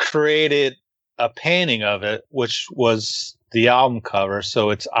created a painting of it, which was the album cover.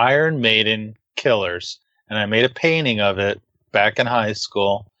 So it's Iron Maiden Killers. And I made a painting of it back in high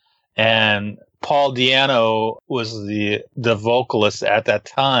school. And Paul Di'Anno was the vocalist at that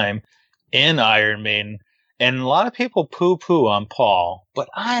time in Iron Maiden. And a lot of people poo-poo on Paul, but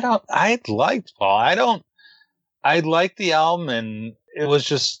I liked Paul. I liked the album, and it was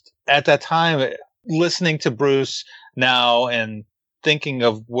just, at that time, listening to Bruce now and thinking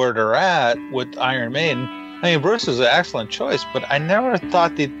of where they're at with Iron Maiden. I mean, Bruce is an excellent choice, but I never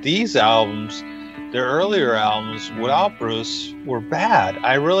thought that these albums, their earlier albums without Bruce, were bad.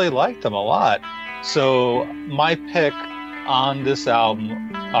 I really liked them a lot. So my pick on this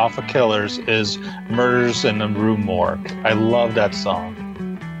album off of Killers is Murders in the Rue Morgue. I love that song.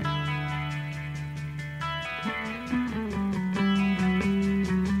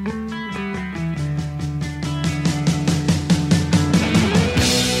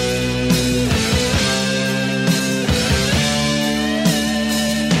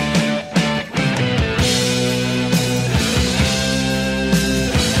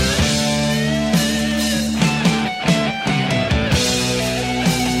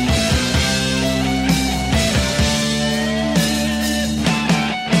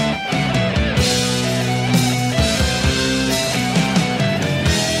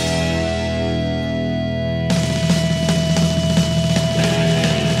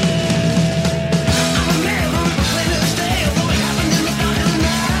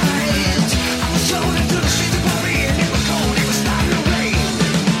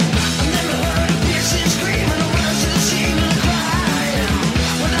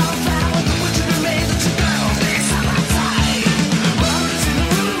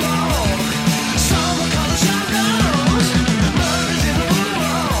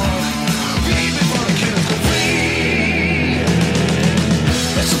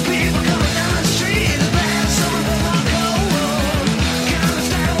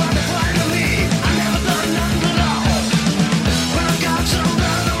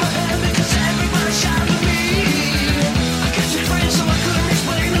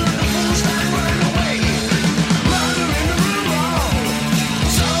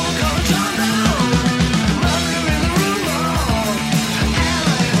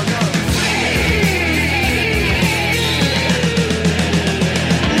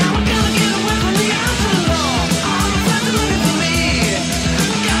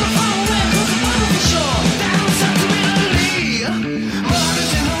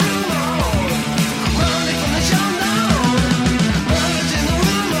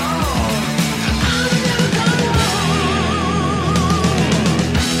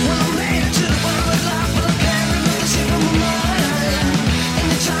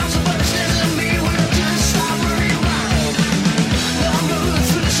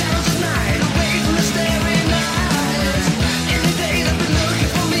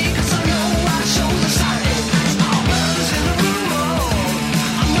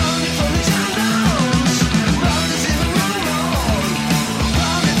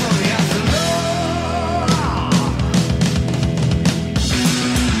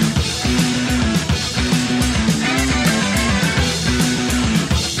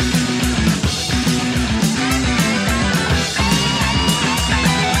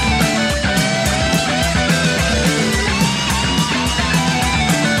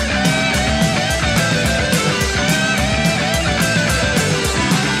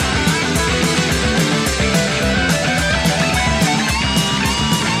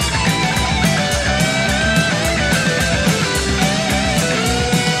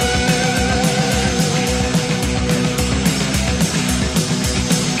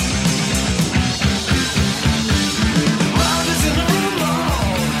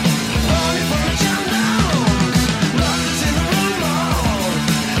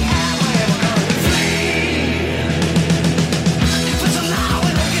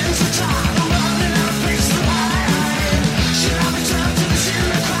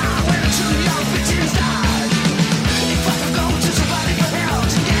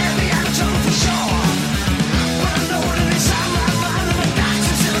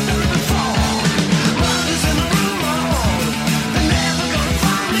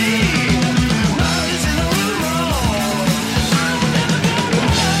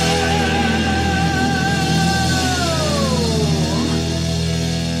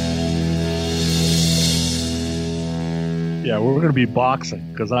 to be boxing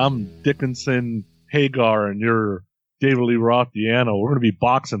because I'm Dickinson Hagar and you're David Lee Roth Deano. We're going to be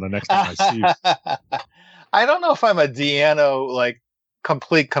boxing the next time I see you. I don't know if I'm a Deano like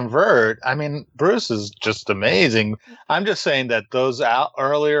complete convert. I mean, Bruce is just amazing. I'm just saying that those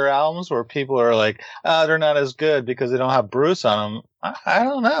earlier albums where people are like, they're not as good because they don't have Bruce on them. I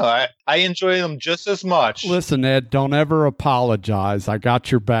don't know. I enjoy them just as much. Listen, Ed, don't ever apologize. I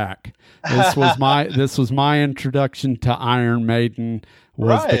got your back. This was my introduction to Iron Maiden.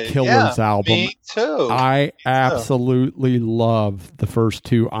 Was the Killers album. Me too. I absolutely love the first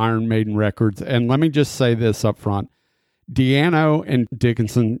two Iron Maiden records. And let me just say this up front. Deano and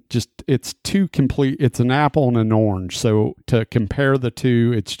Dickinson, it's too complete. It's an apple and an orange. So to compare the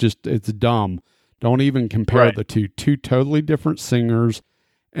two, it's dumb. Don't even compare the two. Two totally different singers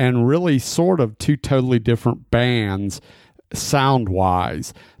and really sort of two totally different bands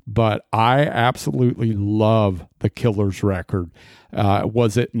sound-wise. But I absolutely love the Killers record.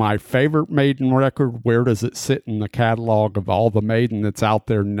 Was it my favorite Maiden record? Where does it sit in the catalog of all the Maiden that's out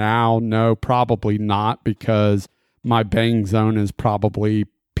there now? No, probably not, because my Bang Zone is probably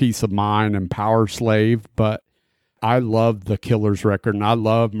Peace of Mind and Power Slave. But I love the Killers record, and I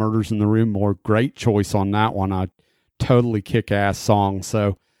love Murders in the Rue Morgue. Great choice on that one. A totally kick-ass song.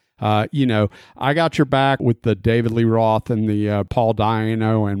 So, I got your back with the David Lee Roth and the Paul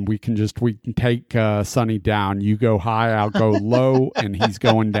Diano, and we can take Sonny down. You go high, I'll go low, and he's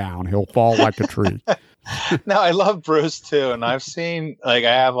going down. He'll fall like a tree. No, I love Bruce too, and I've seen, I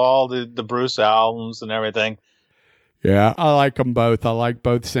have all the Bruce albums and everything. Yeah, I like them both. I like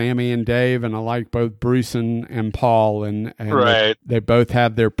both Sammy and Dave, and I like both Bruce and Paul, and they both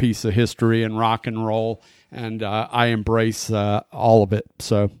have their piece of history in rock and roll, and I embrace all of it.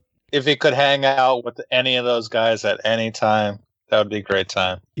 So, if he could hang out with any of those guys at any time, that would be a great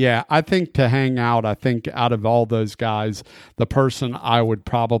time. Yeah, I think out of all those guys, the person I would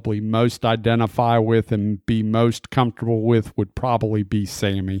probably most identify with and be most comfortable with would probably be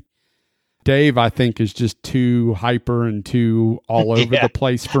Sammy. Dave, I think, is just too hyper and too all over the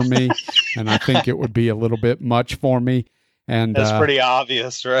place for me, and I think it would be a little bit much for me. And that's pretty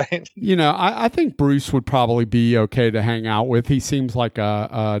obvious, right? I think Bruce would probably be okay to hang out with. He seems like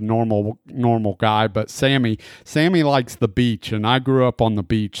a normal guy, but Sammy likes the beach, and I grew up on the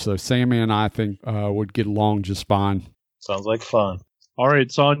beach, so Sammy and I think would get along just fine. Sounds like fun. All right,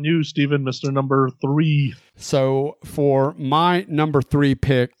 it's on you, Stephen, Mr. Number 3. So for my number 3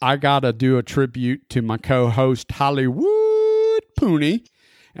 pick, I got to do a tribute to my co-host, Hollywood Pooney.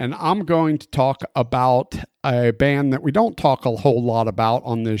 And I'm going to talk about a band that we don't talk a whole lot about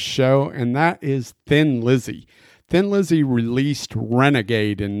on this show, and that is Thin Lizzy. Thin Lizzy released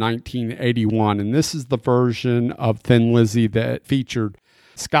Renegade in 1981, and this is the version of Thin Lizzy that featured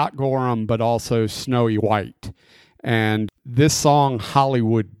Scott Gorham, but also Snowy White. And this song,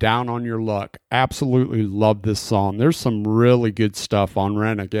 Hollywood, Down on Your Luck, absolutely love this song. There's some really good stuff on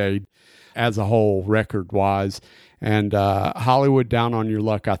Renegade as a whole, record-wise. And Hollywood, Down on Your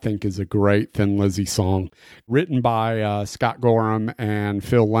Luck, I think, is a great Thin Lizzy song. Written by Scott Gorham and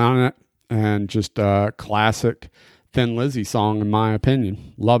Phil Lynott, and just a classic Thin Lizzy song, in my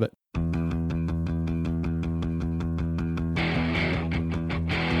opinion. Love it.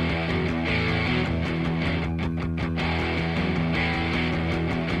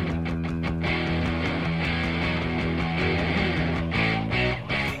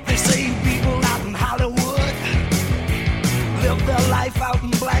 Life out in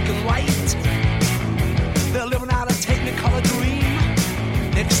black and white. They're living out a technicolor dream.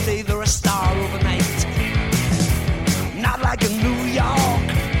 Next day they're a star overnight. Not like in New York,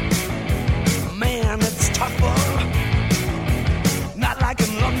 man, it's tougher. Not like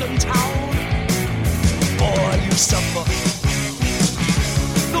in London town, boy, you suffer.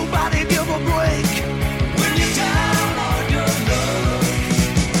 Nobody give a break when you're down on your luck.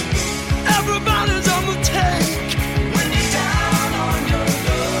 Everybody's on the take.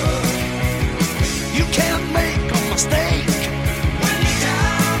 Can't make a mistake when you're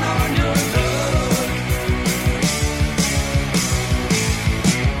down on your luck.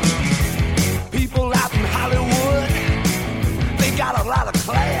 People out in Hollywood, they got a lot of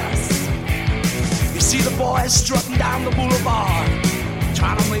class. You see the boys strutting down the boulevard,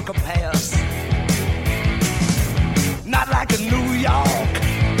 trying to make a pass. Not like in New York,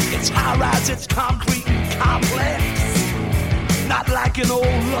 it's high-rise, it's concrete and complex. Not like in old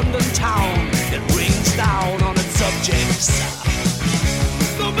London town, it rains down on its subjects.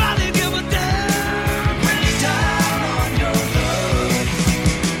 Nobody give a damn when you're down on your luck.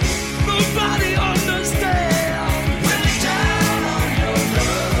 Nobody understand when you're down on your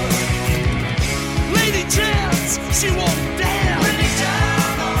luck. Lady Chance, she won't dare.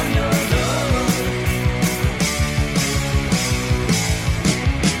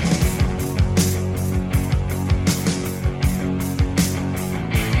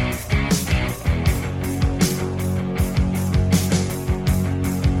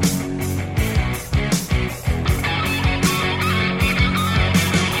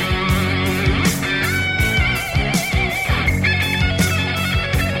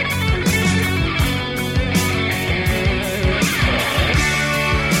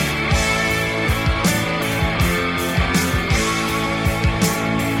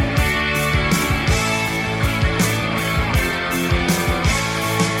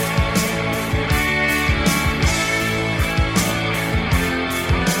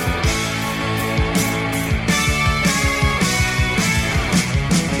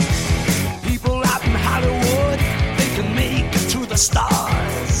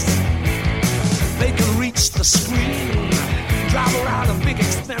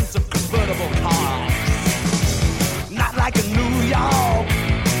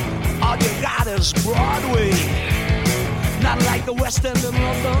 East Broadway. Not like the West End in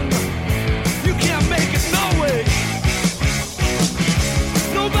London. You can't make it no way.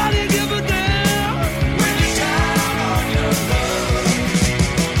 Nobody give a damn when you're down on your luck.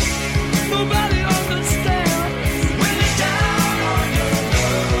 Nobody understands when you're down on your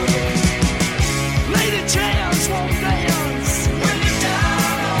luck. Lady Chance won't dance when you're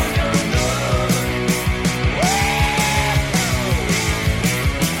down on your luck.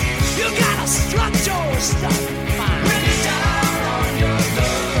 You gotta strut your stuff when you're down on your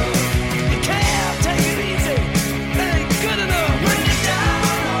luck. You can't take it easy, that ain't good enough when you're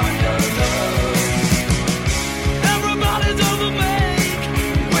down on your luck. Everybody's overmake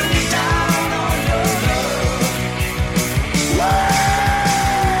when you're down on your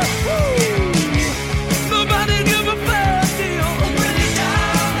luck. Woo! Nobody give a fair deal when you're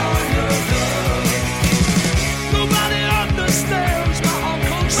down on your luck. Nobody understands my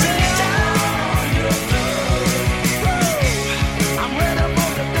Uncle Sam. When you're down on your luck. Woo! I'm ready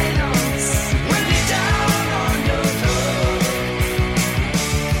for the dance when you're down on your luck.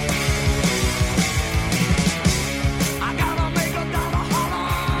 I gotta make a dollar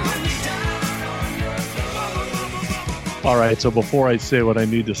holler when you're down on your luck. All right, so before I say what I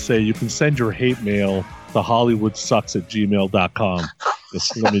need to say, you can send your hate mail to hollywoodsucks@gmail.com.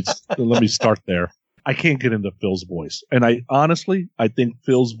 Just let me start there. I can't get into Phil's voice. And I think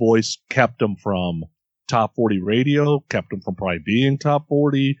Phil's voice kept him from top 40 radio, kept him from probably being top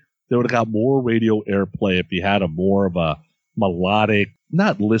 40. They would have got more radio airplay if he had a more of a melodic,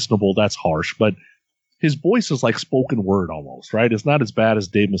 not listenable, that's harsh, but his voice is like spoken word almost, right? It's not as bad as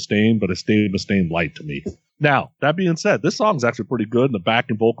Dave Mustaine, but it's Dave Mustaine light to me. Now, that being said, this song's actually pretty good, and the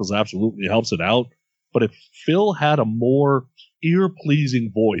backing vocals absolutely helps it out. But if Phil had a more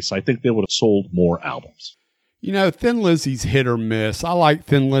ear-pleasing voice, I think they would have sold more albums. You know, Thin Lizzy's hit or miss. I like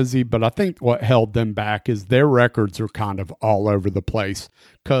Thin Lizzy, but I think what held them back is their records are kind of all over the place.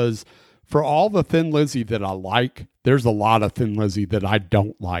 Because for all the Thin Lizzy that I like, there's a lot of Thin Lizzy that I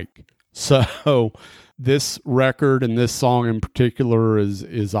don't like. So this record and this song in particular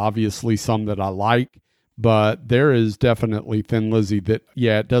is obviously some that I like, but there is definitely Thin Lizzy that,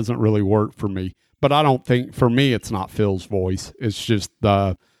 yeah, it doesn't really work for me. But I don't think, for me, it's not Phil's voice. It's just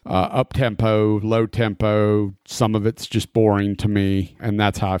the up-tempo, low-tempo. Some of it's just boring to me, and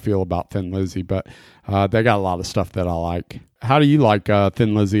that's how I feel about Thin Lizzy. But they got a lot of stuff that I like. How do you like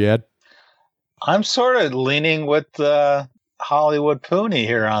Thin Lizzy, Ed? I'm sort of leaning with Hollywood Pooney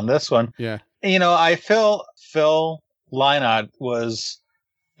here on this one. Yeah. You know, I feel Phil Lynott was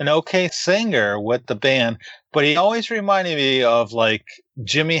an okay singer with the band, but he always reminded me of like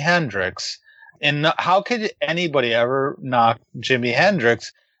Jimi Hendrix. And how could anybody ever knock Jimi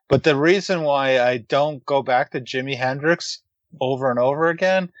Hendrix? But the reason why I don't go back to Jimi Hendrix over and over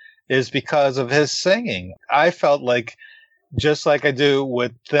again is because of his singing. I felt like, just like I do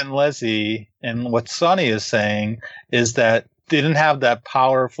with Thin Lizzy and what Sonny is saying, is that they didn't have that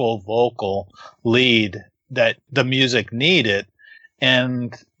powerful vocal lead that the music needed.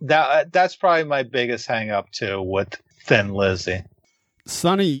 And that's probably my biggest hang up too with Thin Lizzy.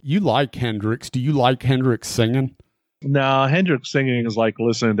 Sonny, you like Hendrix. Do you like Hendrix singing? No, Hendrix singing is like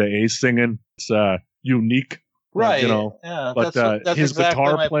listening to Ace singing. It's unique. Right. You know, yeah, but that's his exactly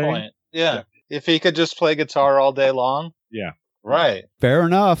guitar my playing. point. Yeah. If he could just play guitar all day long. Yeah. Right. Fair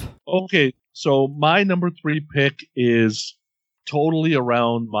enough. Okay, so my number 3 pick is totally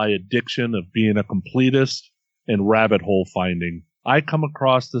around my addiction of being a completist and rabbit hole finding. I come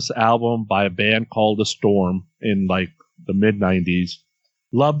across this album by a band called The Storm in like the mid-90s.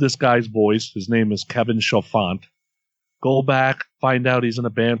 Love this guy's voice. His name is Kevin Chalfant. Go back, find out he's in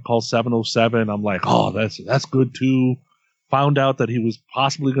a band called 707. I'm like, oh, that's good too. Found out that he was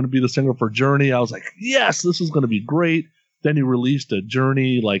possibly going to be the singer for Journey. I was like, yes, this is going to be great. Then he released a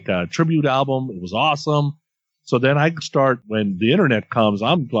Journey, like a tribute album. It was awesome. So then I start, when the internet comes,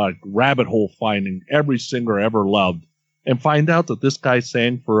 I'm like rabbit hole finding every singer I ever loved and find out that this guy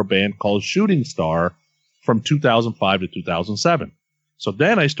sang for a band called Shooting Star from 2005 to 2007. So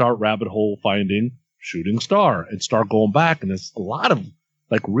then I start rabbit hole finding Shooting Star and start going back. And it's a lot of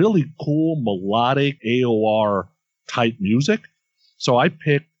like really cool melodic AOR type music. So I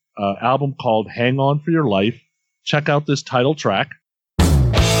picked an album called Hang On For Your Life. Check out this title track.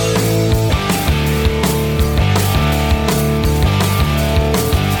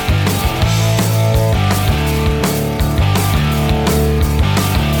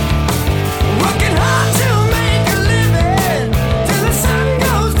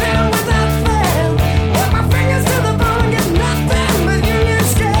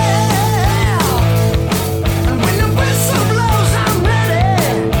 When the whistle blows, I'm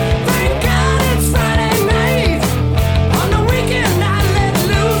ready. Thank God it's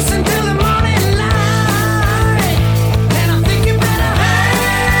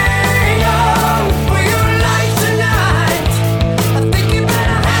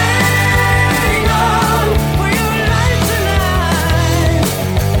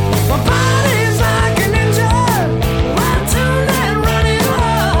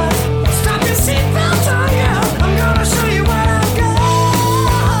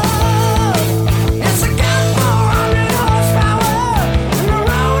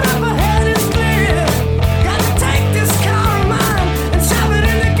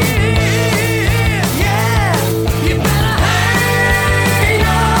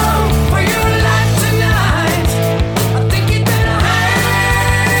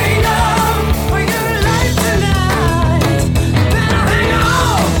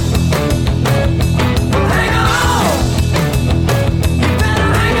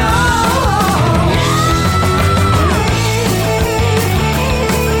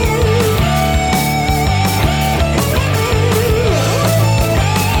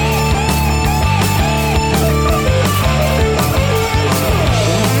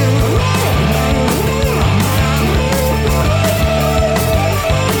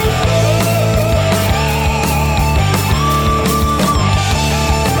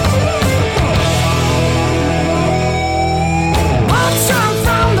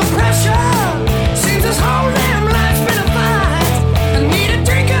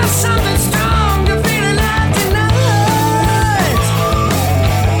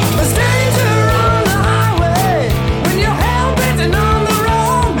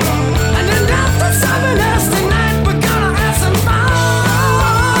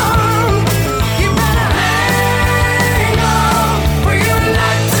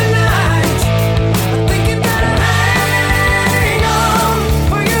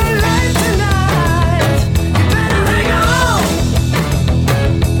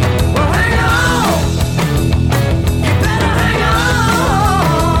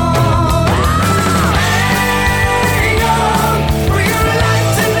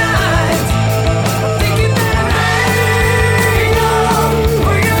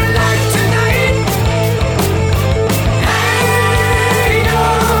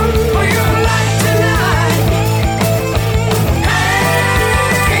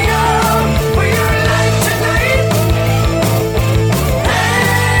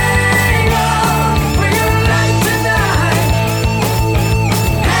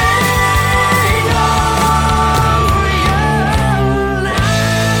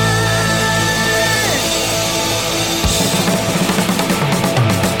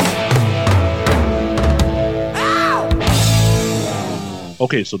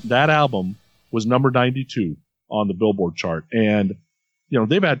Okay, so that album was number 92 on the Billboard chart. And,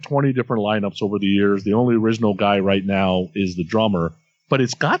 they've had 20 different lineups over the years. The only original guy right now is the drummer. But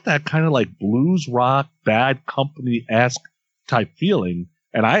it's got that kind of like blues rock, Bad Company-esque type feeling.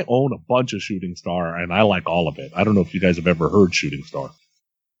 And I own a bunch of Shooting Star, and I like all of it. I don't know if you guys have ever heard Shooting Star.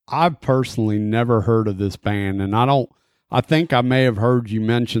 I've personally never heard of this band, and I think I may have heard you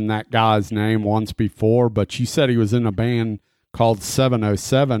mention that guy's name once before, but you said he was in a band called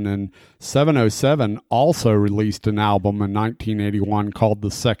 707, and 707 also released an album in 1981 called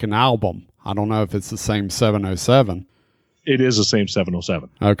The Second Album. I don't know if it's the same 707. It is the same 707.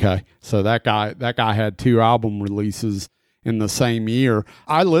 Okay, so that guy had 2 album releases in the same year.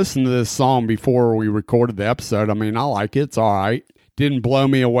 I listened to this song before we recorded the episode. I mean, I like it. It's all right. Didn't blow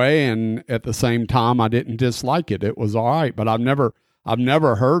me away, and at the same time, I didn't dislike it. It was all right, but I've never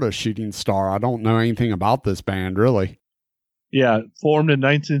heard of Shooting Star. I don't know anything about this band, really. Yeah, formed in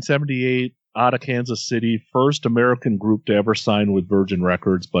 1978 out of Kansas City. First American group to ever sign with Virgin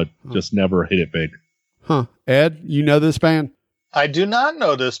Records, but just never hit it big. Huh. Ed, you know this band? I do not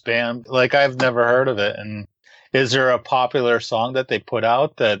know this band. Like, I've never heard of it. And is there a popular song that they put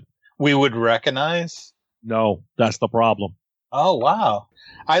out that we would recognize? No, that's the problem. Oh, wow.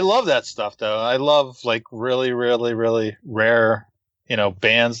 I love that stuff, though. I love, like, really, really, really rare,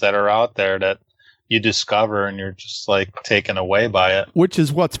 bands that are out there that you discover and you're just, like, taken away by it. Which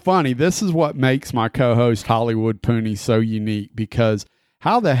is what's funny. This is what makes my co-host Hollywood Pooney so unique, because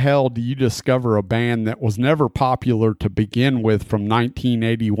how the hell do you discover a band that was never popular to begin with from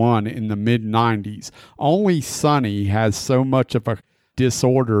 1981 in the mid-90s? Only Sonny has so much of a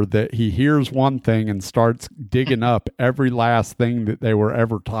disorder that he hears one thing and starts digging up every last thing that they were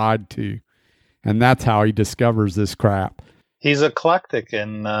ever tied to. And that's how he discovers this crap. He's eclectic,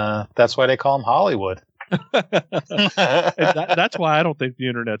 and that's why they call him Hollywood. That's why I don't think the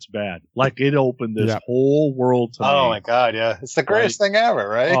internet's bad. Like, it opened this whole world to me. Oh, my God, yeah. It's the greatest thing ever,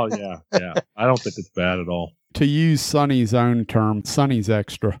 right? Oh, yeah. I don't think it's bad at all. To use Sonny's own term, Sonny's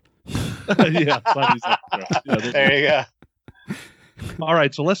extra. Yeah, Sonny's extra. Yeah, there you go. All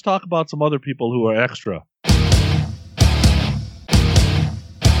right, so let's talk about some other people who are extra.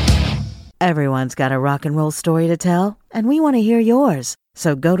 Everyone's got a rock and roll story to tell, and we want to hear yours.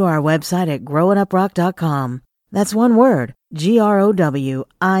 So go to our website at growinguprock.com. That's one word,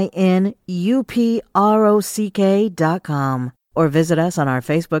 growinguprock.com. Or visit us on our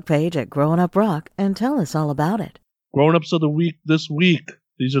Facebook page at Growing Up Rock and tell us all about it. Grown-ups of the week this week.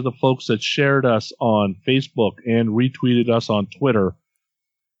 These are the folks that shared us on Facebook and retweeted us on Twitter.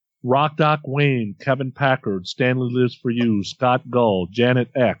 Rock Doc Wayne, Kevin Packard, Stanley Lives For You, Scott Gull, Janet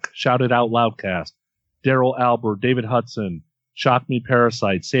Eck, Shout It Out Loudcast, Daryl Albert, David Hudson, Shock Me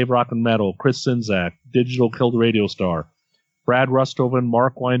Parasite, Save Rock and Metal, Chris Sinzak, Digital Killed Radio Star, Brad Rustoven,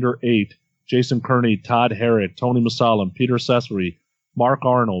 Mark Winder 8, Jason Kearney, Todd Herrick, Tony Masalam, Peter Cesary, Mark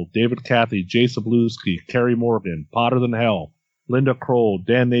Arnold, David Cathy, Jay Sabluski, Kerry Morgan, Potter Than Hell, Linda Kroll,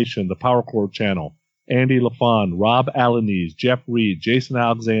 Dan Nation, The Power Chord Channel, Andy LaFon, Rob Alanese, Jeff Reed, Jason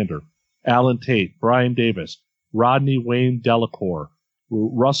Alexander, Alan Tate, Brian Davis, Rodney Wayne Delacour,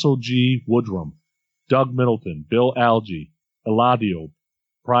 Russell G. Woodrum, Doug Middleton, Bill Algie, Eladio,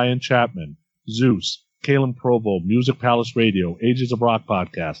 Brian Chapman, Zeus, Kalen Provo, Music Palace Radio, Ages of Rock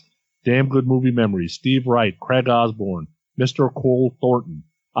Podcast, Damn Good Movie Memories, Steve Wright, Craig Osborne, Mr. Cole Thornton,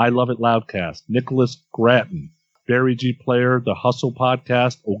 I Love It Loudcast, Nicholas Gratton, Barry G. Player, The Hustle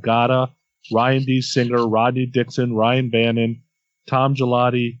Podcast, Ogata, Ryan D. Singer, Rodney Dixon, Ryan Bannon, Tom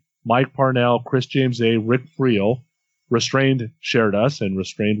Gelati, Mike Parnell, Chris James A., Rick Friel. Restrained shared us, and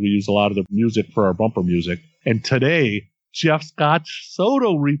Restrained, we use a lot of the music for our bumper music. And today, Jeff Scott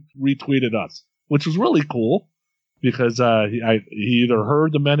Soto retweeted us, which was really cool because he either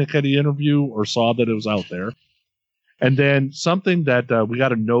heard the Meniketti interview or saw that it was out there. And then something that we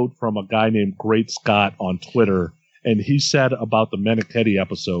got a note from a guy named Great Scott on Twitter, and he said about the Meniketti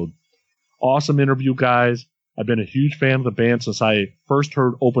episode, awesome interview, guys. I've been a huge fan of the band since I first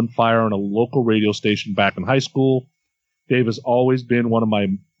heard Open Fire on a local radio station back in high school. Dave has always been one of my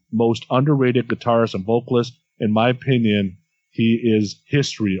most underrated guitarists and vocalists. In my opinion, he is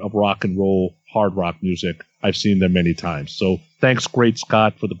history of rock and roll, hard rock music. I've seen them many times. So thanks, Great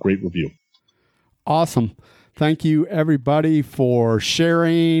Scott, for the great review. Awesome. Thank you, everybody, for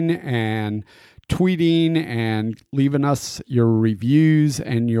sharing and tweeting and leaving us your reviews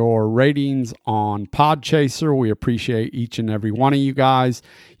and your ratings on Podchaser. We appreciate each and every one of you guys.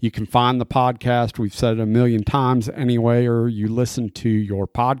 You can find the podcast, we've said it a million times, anywhere you listen to your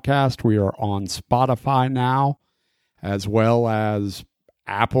podcast. We are on Spotify now, as well as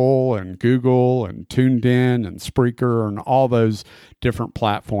Apple and Google and Tuned In and Spreaker and all those different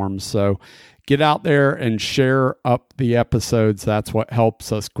platforms. So get out there and share up the episodes. That's what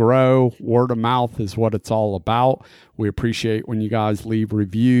helps us grow. Word of mouth is what it's all about. We appreciate when you guys leave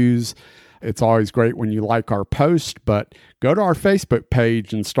reviews. It's always great when you like our post, but go to our Facebook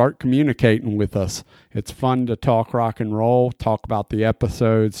page and start communicating with us. It's fun to talk rock and roll, talk about the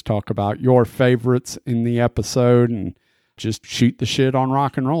episodes, talk about your favorites in the episode, and just shoot the shit on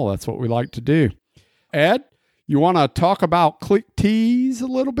rock and roll. That's what we like to do. Ed, you want to talk about Click Tees a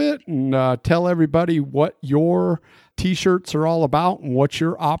little bit and tell everybody what your T-shirts are all about and what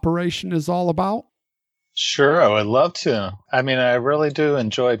your operation is all about? Sure, I would love to. I mean, I really do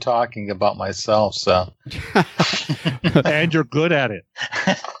enjoy talking about myself, so. And you're good at it.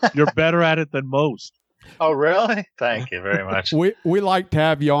 You're better at it than most. Oh, really? Thank you very much. We like to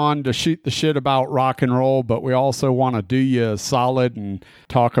have you on to shoot the shit about rock and roll, but we also want to do you solid and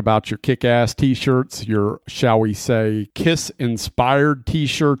talk about your kick-ass T-shirts, your, shall we say, Kiss-inspired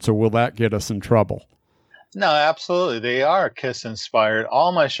T-shirts, or will that get us in trouble? No, absolutely. They are Kiss-inspired.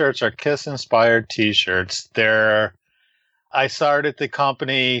 All my shirts are Kiss-inspired T-shirts. I started the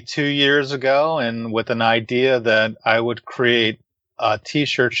company 2 years ago, and with an idea that I would create a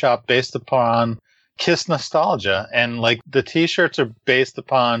T-shirt shop based upon Kiss nostalgia. And like the T-shirts are based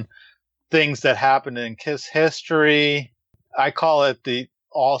upon things that happened in Kiss history. I call it the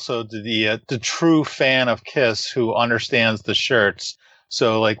true fan of Kiss who understands the shirts.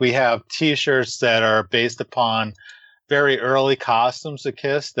 So like we have T-shirts that are based upon very early costumes of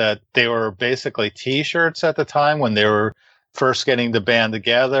Kiss, that they were basically T-shirts at the time when they were first getting the band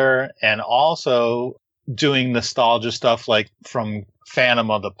together, and also doing nostalgia stuff like from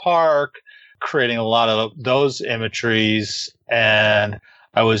Phantom of the Park, creating a lot of those imageries. And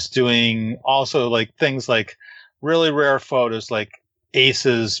I was doing also like things like really rare photos like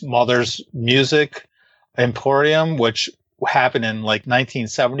Ace's mother's music emporium, which happened in like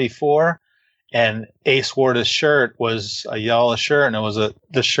 1974, and Ace wore his shirt was a yellow shirt, and it was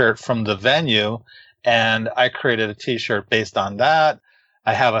the shirt from the venue, and I created a T-shirt based on that.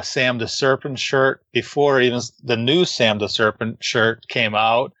 I have a Sam the Serpent shirt before even the new Sam the Serpent shirt came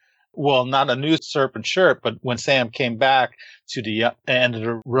out. Well, not a new Serpent shirt, but when Sam came back to the end of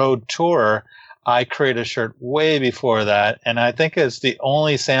the road tour, I created a shirt way before that, and I think it's the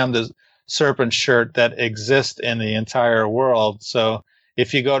only Sam the Serpent shirt that exists in the entire world. So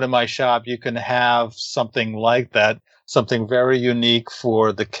if you go to my shop, you can have something like that, something very unique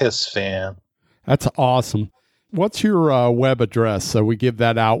for the Kiss fan. That's awesome. What's your web address so we give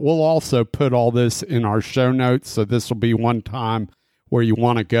that out? We'll also put all this in our show notes, so this will be one time where you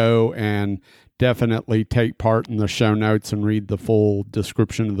want to go and definitely take part in the show notes and read the full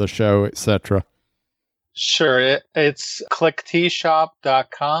description of the show, etc. Sure. It's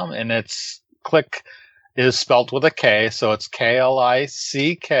clicktshop.com, and it's Click is spelled with a K, so it's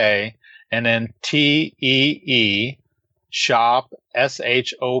KLICK, and then TEE shop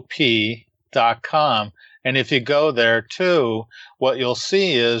SHOP.com. And if you go there too, what you'll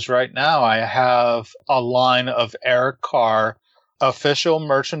see is right now I have a line of Eric Carr official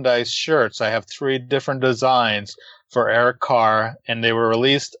merchandise shirts. I have 3 different designs for Eric Carr, and they were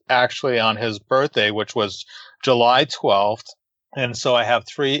released actually on his birthday, which was July 12th. And so I have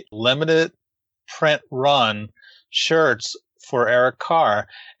 3 limited print run shirts for Eric Carr.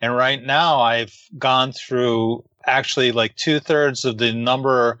 And right now I've gone through actually like 2/3 of the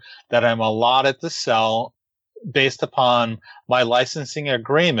number that I'm allotted to sell based upon my licensing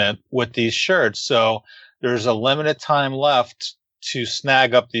agreement with these shirts. So there's a limited time left to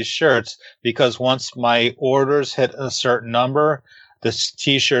snag up these shirts, because once my orders hit a certain number, the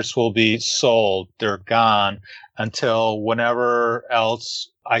T-shirts will be sold. They're gone until whenever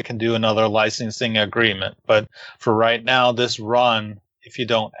else I can do another licensing agreement. But for right now, this run, if you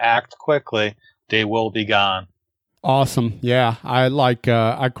don't act quickly, they will be gone. Awesome. Yeah. I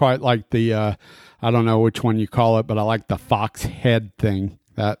quite like the, I don't know which one you call it, but I like the fox head thing.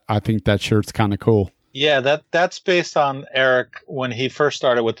 I think that shirt's kind of cool. Yeah, that's based on Eric when he first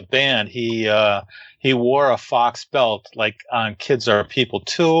started with the band. He wore a fox belt like on Kids Are People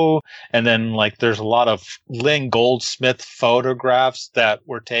Too, and then like there's a lot of Lynn Goldsmith photographs that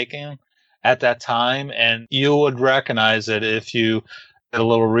were taken at that time, and you would recognize it if you did a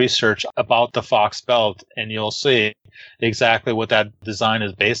little research about the fox belt, and you'll see exactly what that design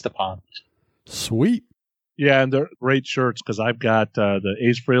is based upon. Sweet. Yeah, and they're great shirts because I've got the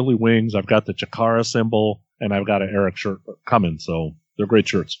Ace Frehley wings, I've got the Chikara symbol, and I've got an Eric shirt coming. So they're great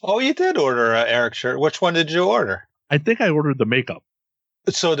shirts. Oh, you did order an Eric shirt. Which one did you order? I think I ordered the makeup.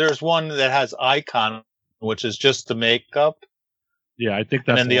 So there's one that has Icon, which is just the makeup. Yeah, I think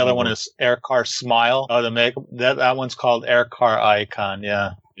And that's then the other one is Air Car Smile. Oh, that one's called Air Car Icon.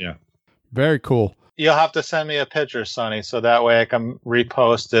 Yeah. Yeah. Very cool. You'll have to send me a picture, Sonny, so that way I can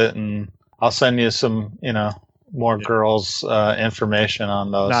repost it, and I'll send you some, more girls' information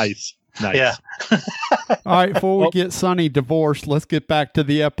on those. Nice. Yeah. All right, before we get Sonny divorced, let's get back to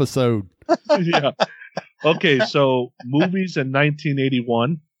the episode. Yeah. Okay, so movies in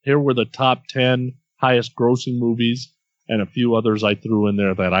 1981. Here were the top 10 highest grossing movies, and a few others I threw in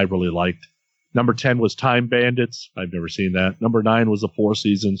there that I really liked. Number 10 was Time Bandits. I've never seen that. Number 9 was The Four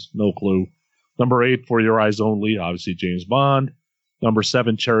Seasons. No clue. Number 8, For Your Eyes Only. Obviously, James Bond. Number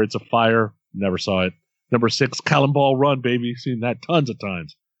 7, Chariots of Fire. Never saw it. Number 6, Cannonball Run, baby. Seen that tons of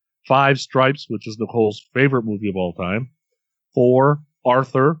times. 5, Stripes, which is Nicole's favorite movie of all time. 4,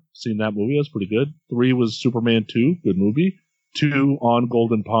 Arthur. Seen that movie. That's pretty good. 3 was Superman 2. Good movie. 2, On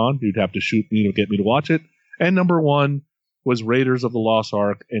Golden Pond. You'd have to shoot me to get me to watch it. And number 1 was Raiders of the Lost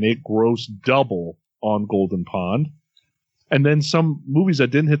Ark, and it grossed double On Golden Pond. And then some movies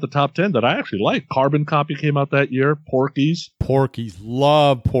that didn't hit the top 10 that I actually like. Carbon Copy came out that year. Porky's.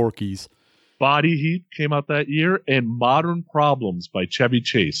 Love Porky's. Body Heat came out that year. And Modern Problems by Chevy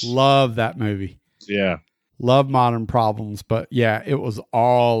Chase. Love that movie. Yeah. Love Modern Problems. But yeah, it was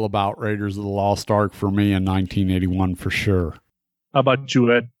all about Raiders of the Lost Ark for me in 1981 for sure. How about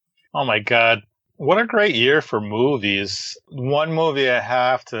you, Ed? Oh my God. What a great year for movies. One movie I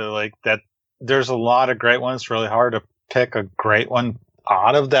have to that there's a lot of great ones, really hard to pick a great one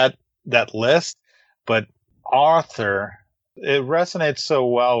out of that list. But Arthur, it resonates so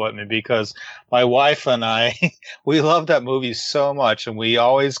well with me because my wife and I, we love that movie so much, and we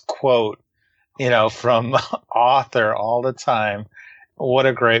always quote, from Arthur all the time. What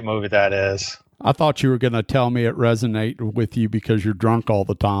a great movie that is. I thought you were going to tell me it resonated with you because you're drunk all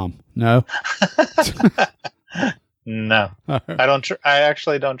the time. No? No. I don't. I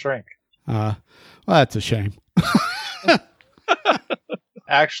actually don't drink. Well, that's a shame.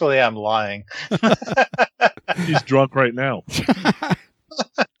 Actually, I'm lying. He's drunk right now.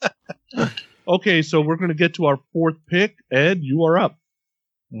 Okay, so we're going to get to our fourth pick. Ed, you are up.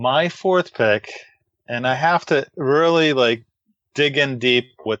 My fourth pick, and I have to really dig in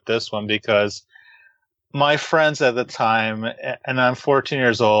deep with this one because my friends at the time, and I'm 14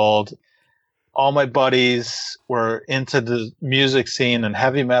 years old, all my buddies were into the music scene and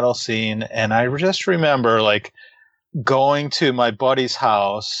heavy metal scene. And I just remember going to my buddy's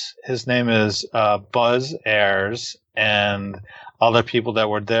house. His name is Buzz Ayers, and other people that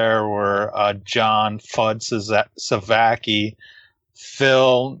were there were John Fudd Savacki,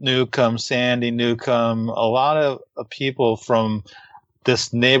 Phil Newcomb, Sandy Newcomb, a lot of people from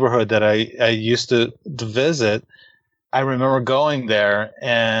this neighborhood that I used to visit. I remember going there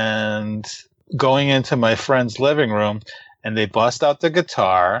and going into my friend's living room, and they bust out the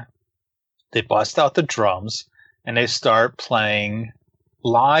guitar, they bust out the drums, and they start playing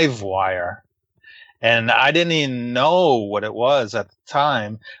Live Wire. And I didn't even know what it was at the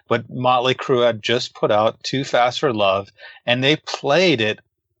time, but Motley Crue had just put out Too Fast for Love, and they played it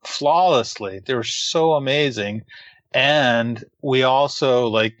flawlessly. They were so amazing. And we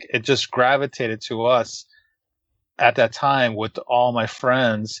also, it just gravitated to us at that time with all my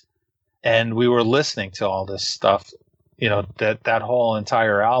friends, and we were listening to all this stuff, that whole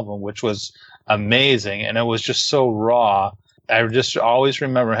entire album, which was amazing. And it was just so raw. I just always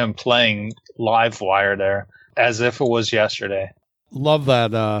remember him playing Live Wire there as if it was yesterday. Love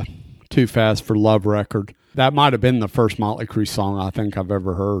that Too Fast for Love record. That might have been the first Motley Crue song I think I've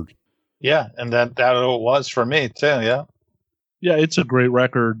ever heard. Yeah, and that it was for me too, yeah. Yeah, it's a great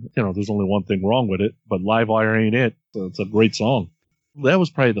record. There's only one thing wrong with it, but Live Wire ain't it. So it's a great song. That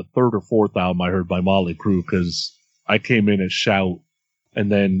was probably the third or fourth album I heard by Motley Crue because I came in as Shout,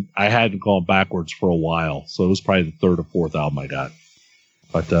 and then I hadn't gone backwards for a while. So it was probably the third or fourth album I got.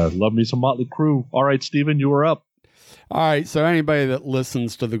 But love me some Motley Crue. All right, Steven, you were up. All right, so anybody that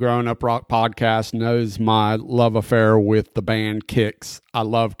listens to the Growing Up Rock podcast knows my love affair with the band Kix. I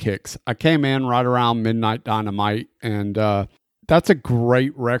love Kix. I came in right around Midnight Dynamite, and that's a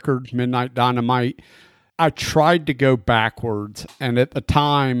great record, Midnight Dynamite. I tried to go backwards, and at the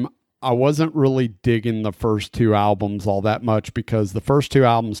time, I wasn't really digging the first two albums all that much because the first two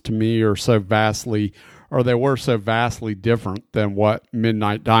albums to me are so vastly, or they were so vastly different than what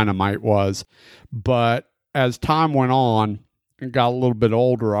Midnight Dynamite was. But as time went on and got a little bit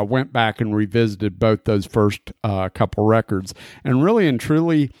older, I went back and revisited both those first couple records. And really and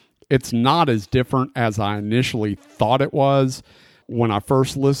truly, it's not as different as I initially thought it was when I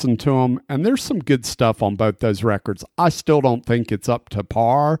first listened to them. And there's some good stuff on both those records. I still don't think it's up to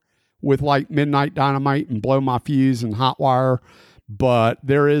par with Midnight Dynamite and Blow My Fuse and Hot Wire, but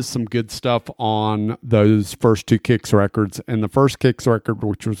there is some good stuff on those first two Kicks records. And the first Kicks record,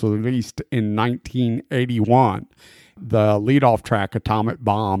 which was released in 1981, the leadoff track, Atomic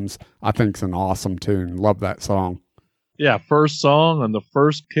Bombs, I think is an awesome tune. Love that song. Yeah, first song on the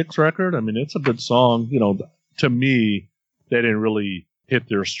first Kicks record. I mean, it's a good song. You know, to me, they didn't really hit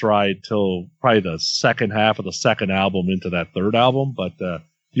their stride till probably the second half of the second album into that third album. But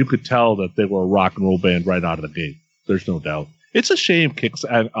you could tell that they were a rock and roll band right out of the gate. There's no doubt. It's a shame Kicks,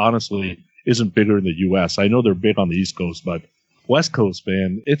 honestly, isn't bigger in the U.S. I know they're big on the East Coast, but West Coast,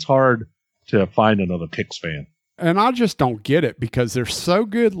 man, it's hard to find another Kicks fan. And I just don't get it because they're so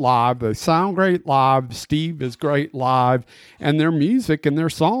good live. They sound great live. Steve is great live. And their music and their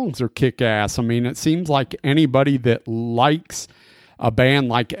songs are kick-ass. I mean, it seems like anybody that likes a band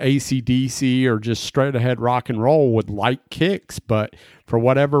like AC/DC or just straight ahead rock and roll would like Kicks. But for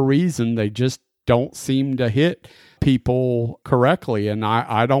whatever reason, they just don't seem to hit people correctly. And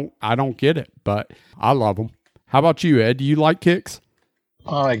I don't get it, but I love them. How about you, Ed? Do you like Kicks?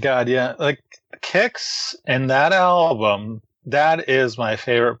 Oh my God, yeah. Like Kicks and that album, that is my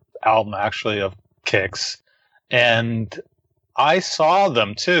favorite album actually of Kicks. And I saw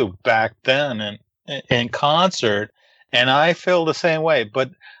them too back then in concert, and I feel the same way.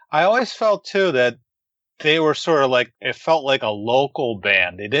 But I always felt too that they were sort of like, it felt like a local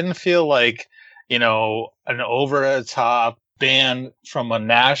band. They didn't feel like, you know, an over the top band from a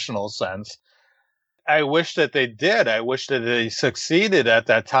national sense. I wish that they did. I wish that they succeeded at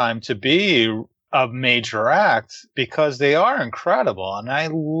that time to be a major act because they are incredible and I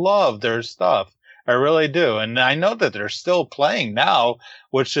love their stuff. I really do. And I know that they're still playing now,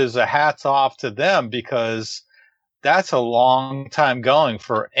 which is a hats off to them because that's a long time going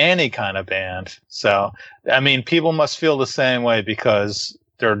for any kind of band. So, I mean, people must feel the same way because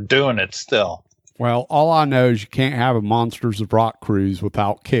they're doing it still. Well, all I know is you can't have a Monsters of Rock cruise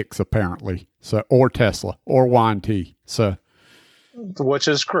without Kicks, apparently. So, or Tesla, or Y&T. So, which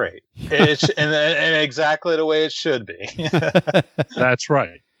is great. It's and exactly the way it should be. That's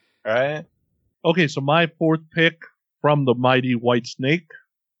right. Right? Okay, so my fourth pick from the mighty Whitesnake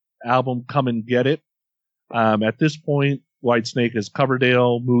album, Come and Get It. At this point, Whitesnake is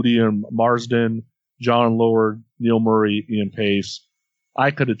Coverdale, Moody and Marsden, John Lord, Neil Murray, Ian Pace. I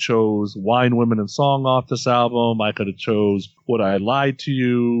could have chose Wine, Women, and Song off this album. I could have chose Would I Lie to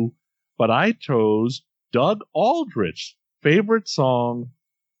You? But I chose Doug Aldrich's favorite song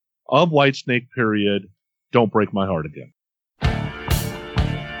of Whitesnake, period, Don't Break My Heart Again.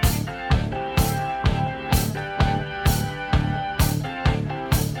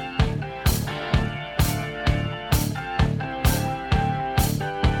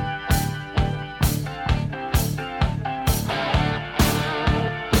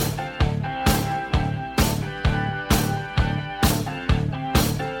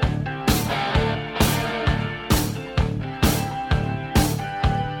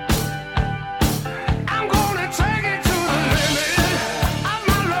 I'm gonna take it to the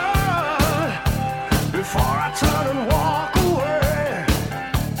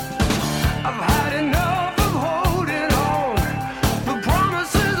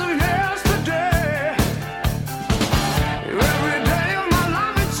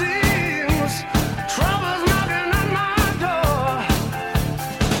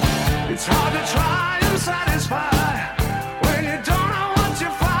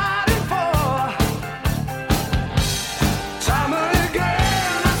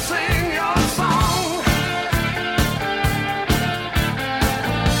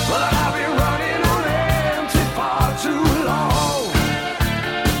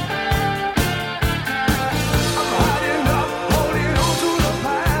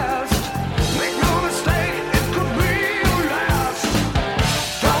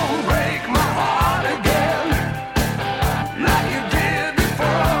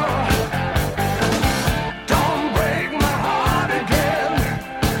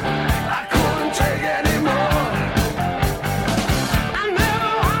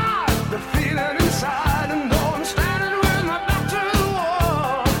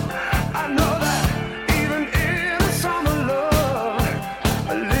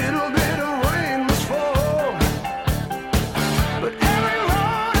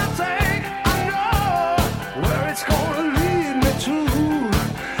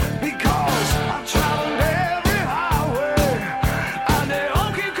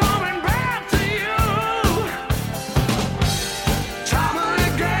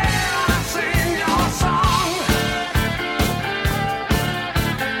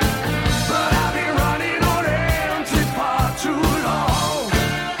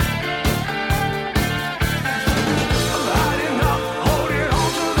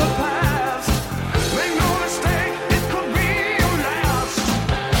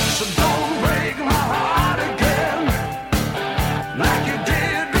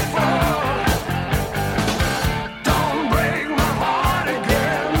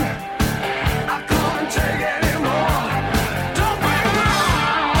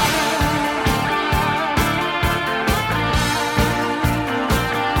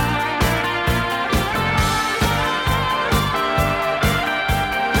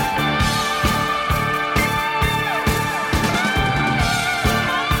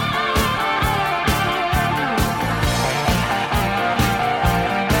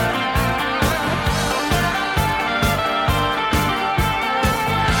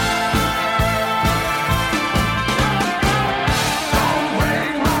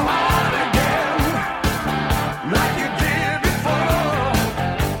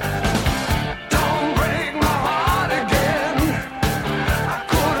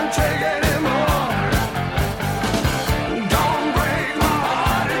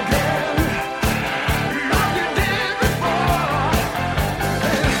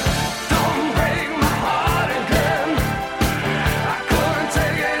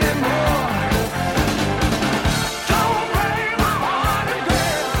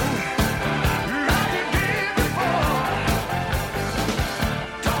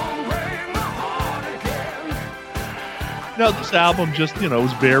Now, this album just, it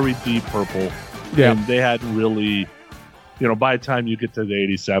was very Deep Purple. Yeah. And they hadn't really, by the time you get to the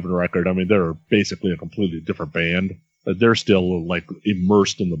 87 record, I mean, they're basically a completely different band. But they're still, like,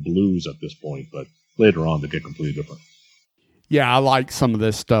 immersed in the blues at this point. But later on, they get completely different. Yeah, I like some of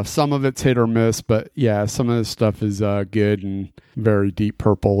this stuff. Some of it's hit or miss, but yeah, some of this stuff is good and very Deep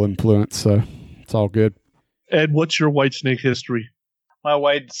Purple influence, so it's all good. Ed, what's your Whitesnake history? My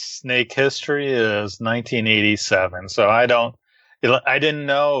Whitesnake history is 1987, so I didn't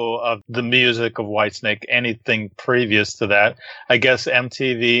know of the music of Whitesnake, anything previous to that. I guess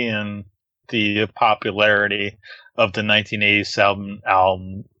MTV and the popularity of the 1987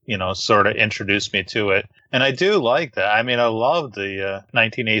 album, sort of introduced me to it. And I do like that. I mean, I love the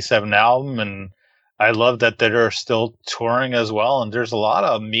 1987 album, and I love that they're still touring as well. And there's a lot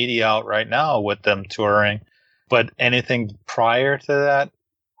of media out right now with them touring. But anything prior to that,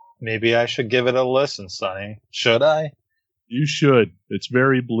 maybe I should give it a listen, Sonny. Should I? You should. It's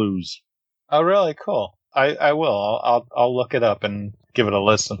very blues. Oh, really? Cool. I will. I'll look it up and give it a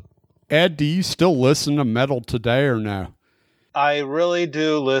listen. Ed, do you still listen to metal today or no? I really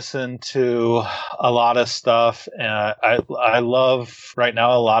do listen to a lot of stuff. I love right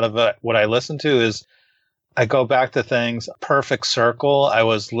now, a lot of it. What I listen to is I go back to things. Perfect Circle. I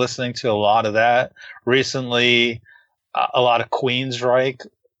was listening to a lot of that recently. A lot of Queensryche,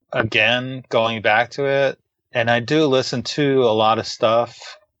 again, going back to it. And I do listen to a lot of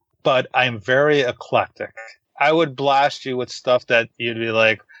stuff, but I'm very eclectic. I would blast you with stuff that you'd be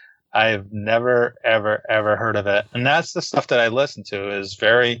like, I've never, ever, ever heard of it. And that's the stuff that I listen to, is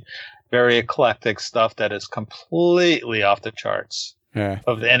very, very eclectic stuff that is completely off the charts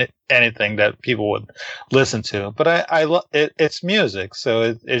of anything that people would listen to. But it's music,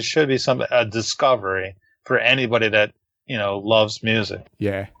 so it should be a discovery for anybody that, loves music.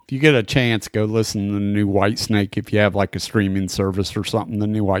 Yeah. If you get a chance, go listen to the new Whitesnake. If you have like a streaming service or something, the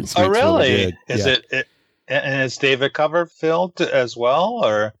new Whitesnake's really good. Is it? And it's David Coverdale as well,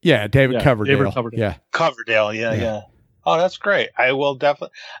 or? Yeah, David Coverdale. Yeah. Coverdale, yeah. Oh, that's great. I will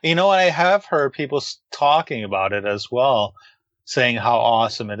definitely. I have heard people talking about it as well, saying how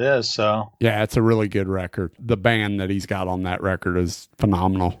awesome it is. So yeah, it's a really good record. The band that he's got on that record is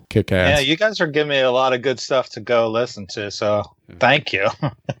phenomenal. Kick ass. Yeah, you guys are giving me a lot of good stuff to go listen to. So thank you.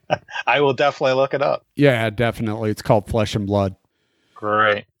 I will definitely look it up. Yeah, definitely. It's called Flesh and Blood.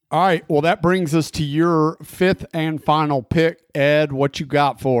 Great. All right. Well, that brings us to your fifth and final pick. Ed, what you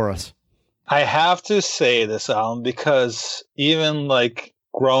got for us? I have to say this album because even like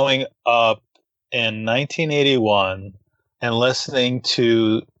growing up in 1981 and listening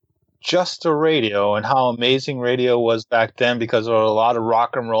to just the radio and how amazing radio was back then, because there were a lot of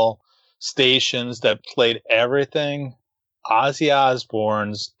rock and roll stations that played everything. Ozzy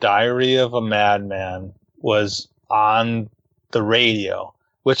Osbourne's Diary of a Madman was on the radio,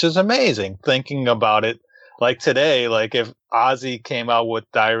 which is amazing thinking about it. Like today, like if Ozzy came out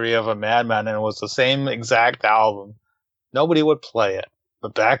with Diary of a Madman and it was the same exact album, nobody would play it.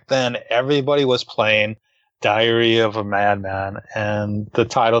 But back then, everybody was playing Diary of a Madman, and the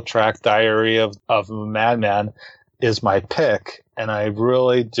title track, Diary of a Madman, is my pick. And I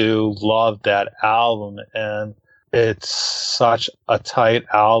really do love that album, and it's such a tight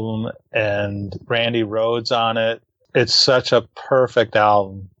album, and Randy Rhoads on it. It's such a perfect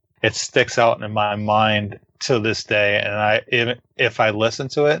album. It sticks out in my mind to this day, and even if I listen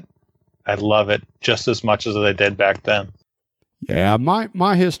to it, I love it just as much as I did back then. Yeah,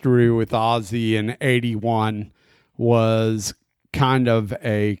 my history with Ozzy in 81 was kind of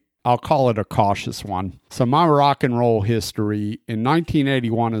I'll call it a cautious one. So my rock and roll history, in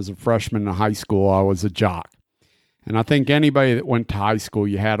 1981 as a freshman in high school, I was a jock. And I think anybody that went to high school,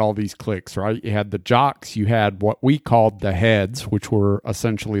 you had all these cliques, right? You had the jocks, you had what we called the heads, which were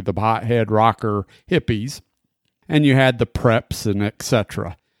essentially the hothead rocker hippies, and you had the preps and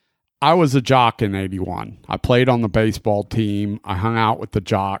etc. I was a jock in 81. I played on the baseball team. I hung out with the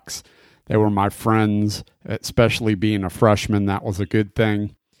jocks. They were my friends, especially being a freshman. That was a good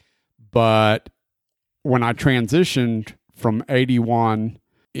thing. But when I transitioned from 81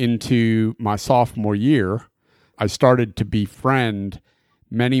 into my sophomore year, I started to befriend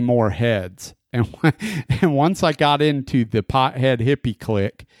many more heads. And once I got into the pothead hippie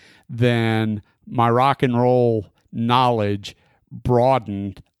clique, then my rock and roll knowledge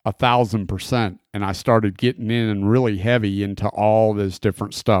broadened 1,000%. And I started getting in and really heavy into all this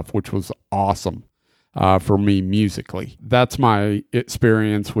different stuff, which was awesome for me musically. That's my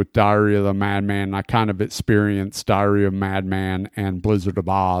experience with Diary of the Madman. I kind of experienced Diary of Madman and Blizzard of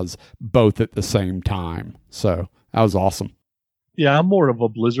Oz both at the same time. So that was awesome. Yeah, I'm more of a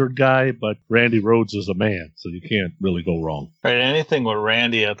Blizzard guy, but Randy Rhoads is a man, so you can't really go wrong. Right, anything with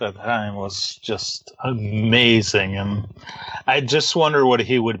Randy at that time was just amazing, and I just wonder what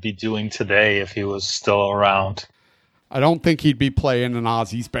he would be doing today if he was still around. I don't think he'd be playing in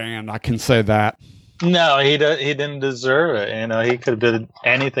Ozzy's band. I can say that. No, he didn't deserve it. You know, he could have been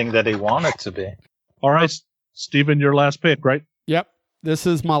anything that he wanted to be. All right, Steven, your last pick, right? Yep. This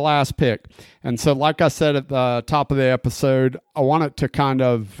is my last pick. And so, like I said at the top of the episode, I wanted to kind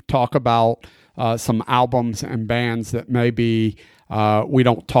of talk about some albums and bands that maybe we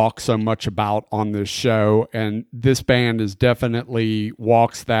don't talk so much about on this show. And this band is definitely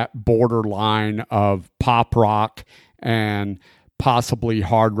walks that borderline of pop rock and possibly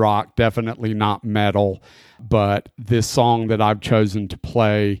hard rock, definitely not metal. But this song that I've chosen to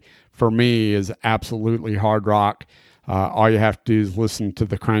play for me is absolutely hard rock. All you have to do is listen to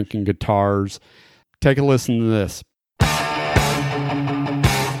the cranking guitars. Take a listen to this.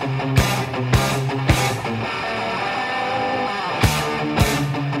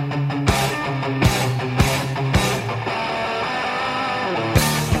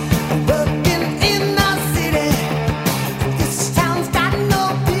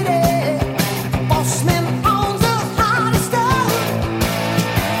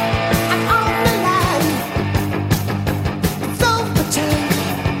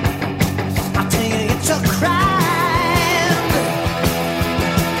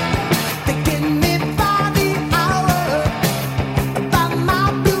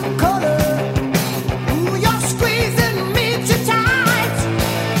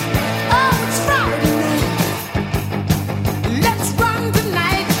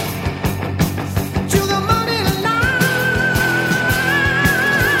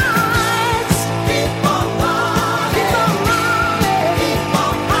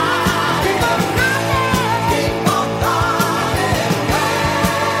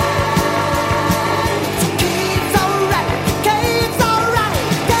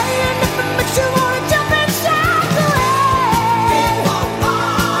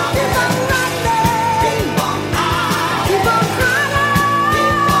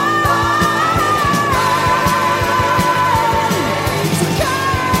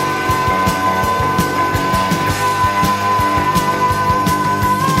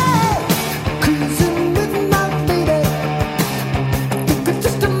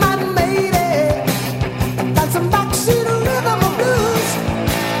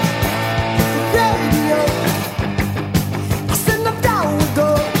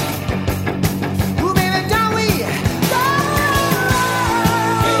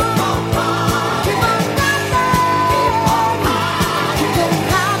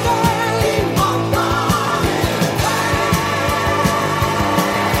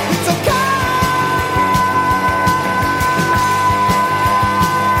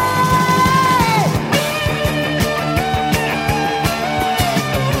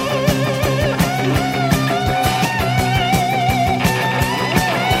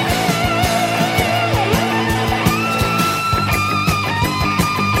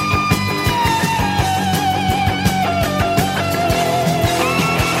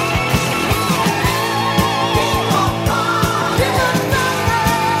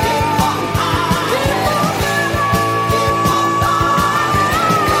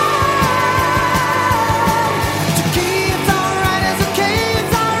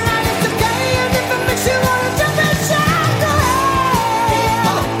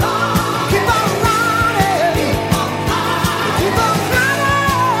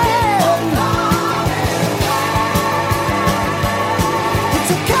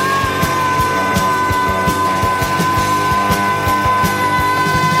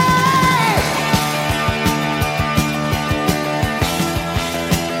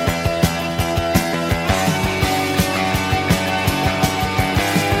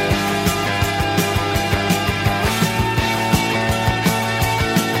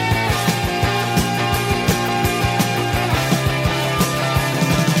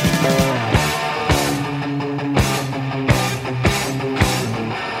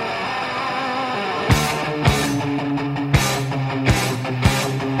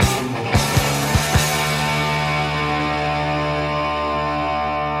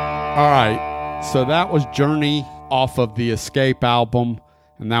 All right, so that was Journey off of the Escape album,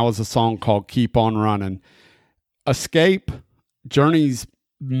 and that was a song called Keep On Running. Escape, Journey's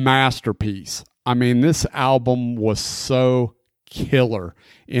masterpiece. I mean, this album was so killer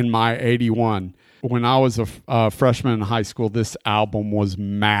in my 81. When I was a freshman in high school, this album was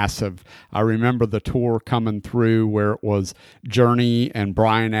massive. I remember the tour coming through where it was Journey and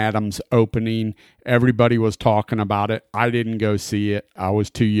Bryan Adams opening. Everybody was talking about it. I didn't go see it. I was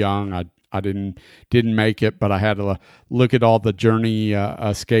too young. I didn't make it, but I had to look at all the Journey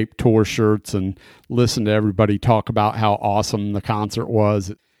Escape tour shirts and listen to everybody talk about how awesome the concert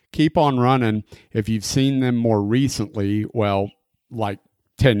was. Keep on Running. If you've seen them more recently, well, like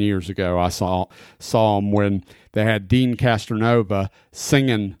 10 years ago, I saw them when they had Dean Castronova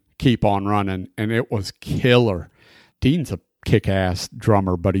singing Keep on Running, and it was killer. Dean's a kick-ass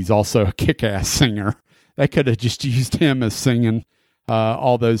drummer, but he's also a kick-ass singer. They could have just used him as singing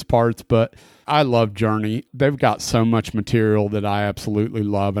all those parts, but I love Journey. They've got so much material that I absolutely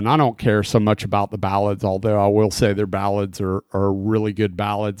love, and I don't care so much about the ballads, although I will say their ballads are really good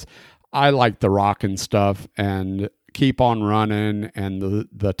ballads. I like the rockin' stuff, and Keep on Running and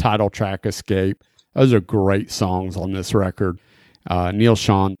the title track Escape. Those are great songs on this record. Neil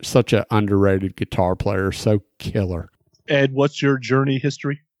Schon, such an underrated guitar player, so killer. Ed, what's your Journey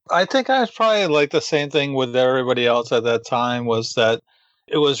history? I think I was probably like the same thing with everybody else at that time, was that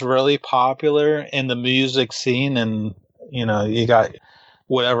it was really popular in the music scene. And, you know, you got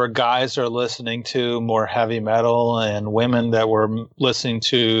whatever guys are listening to more heavy metal and women that were listening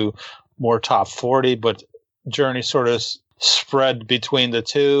to more top 40, but Journey sort of spread between the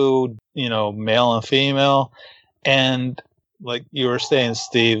two, you know, male and female. And like you were saying,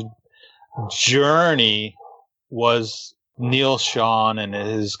 Steve, Journey was Neil Schon and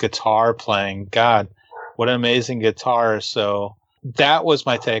his guitar playing. God, what an amazing guitar. So that was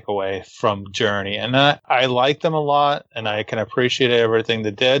my takeaway from Journey. And I like them a lot, and I can appreciate everything they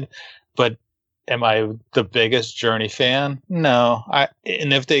did. But am I the biggest Journey fan? No.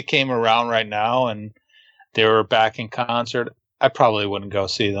 And if they came around right now and they were back in concert, I probably wouldn't go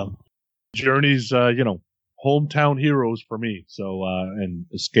see them. Journey's, hometown heroes for me. So, and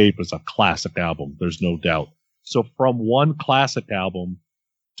Escape is a classic album. There's no doubt. So from one classic album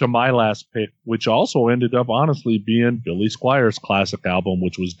to my last pick, which also ended up honestly being Billy Squier's classic album,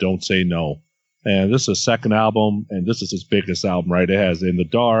 which was Don't Say No. And this is his second album, and this is his biggest album, right? It has In the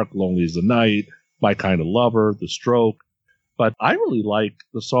Dark, Lonely as the Night, My Kind of Lover, The Stroke. But I really like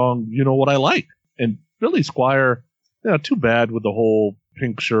the song You Know What I Like. And Billy Squier, too bad with the whole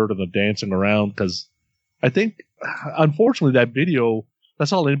pink shirt and the dancing around, because I think, unfortunately, that video,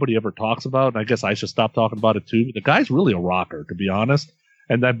 that's all anybody ever talks about, and I guess I should stop talking about it too. The guy's really a rocker, to be honest,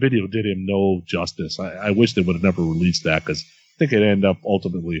 and that video did him no justice. I wish they would have never released that, because I think it ended up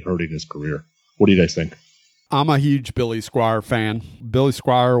ultimately hurting his career. What do you guys think? I'm a huge Billy Squier fan. Billy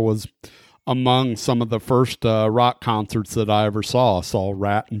Squier was among some of the first rock concerts that I ever saw. I saw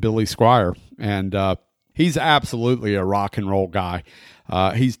Rat and Billy Squier, and he's absolutely a rock and roll guy.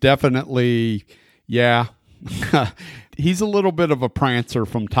 He's definitely, he's a little bit of a prancer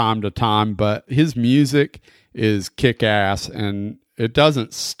from time to time, but his music is kick-ass, and it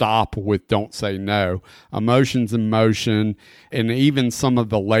doesn't stop with Don't Say No. Emotions in Motion, and even some of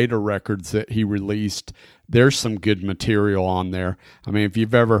the later records that he released, there's some good material on there. I mean, if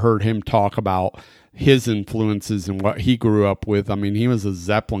you've ever heard him talk about his influences and what he grew up with, I mean, he was a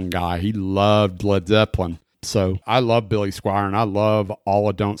Zeppelin guy. He loved Led Zeppelin. So I love Billy Squier, and I love all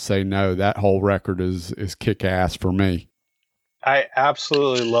of Don't Say No. That whole record is kick-ass for me. I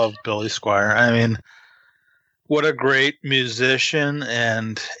absolutely love Billy Squier. I mean, what a great musician,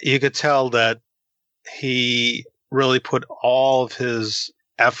 and you could tell that he really put all of his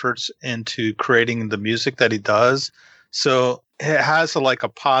efforts into creating the music that he does. So it has a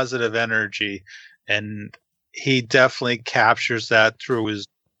positive energy, and he definitely captures that through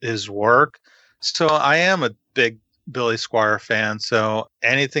his work. So I am a big Billy Squier fan. So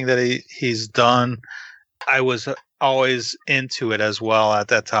anything that he's done, I was always into it as well at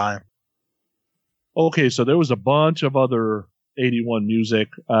that time. Okay, so there was a bunch of other 81 music.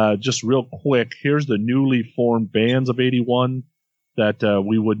 Just real quick, here's the newly formed bands of 81 that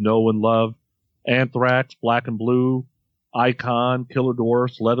we would know and love. Anthrax, Black and Blue, Icon, Killer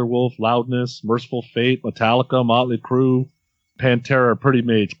Dwarfs, Leatherwolf, Loudness, Merciful Fate, Metallica, Motley Crue, Pantera, Pretty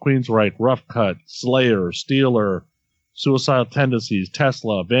Mage, Queensryche, Rough Cut, Slayer, Steeler, Suicidal Tendencies,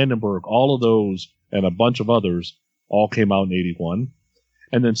 Tesla, Vandenberg, all of those and a bunch of others all came out in 81.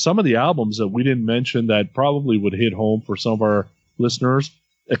 And then some of the albums that we didn't mention that probably would hit home for some of our listeners,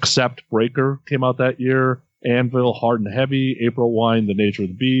 Accept Breaker came out that year, Anvil, Hard and Heavy, April Wine, The Nature of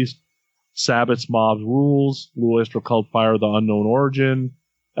the Beast, Sabbath's Mob's Rules, Blue Oyster Cult Fire, The Unknown Origin,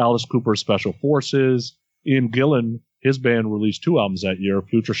 Alice Cooper's Special Forces, Ian Gillan, his band released 2 albums that year,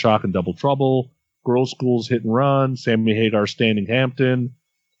 Future Shock and Double Trouble, Girls' School's Hit and Run, Sammy Hagar's Standing Hampton,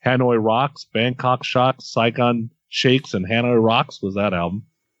 Hanoi Rocks, Bangkok Shocks, Saigon Shakes, and Hanoi Rocks was that album.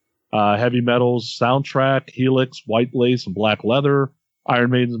 Heavy Metal's Soundtrack, Helix, White Lace, and Black Leather.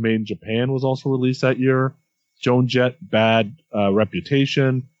 Iron Maiden's Made in Japan was also released that year. Joan Jett, Bad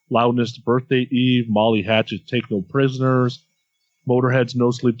Reputation. Loudness to Birthday Eve. Molly Hatchet's Take No Prisoners. Motorhead's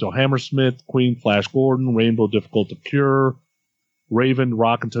No Sleep Till Hammersmith. Queen, Flash Gordon. Rainbow, Difficult to Cure. Raven,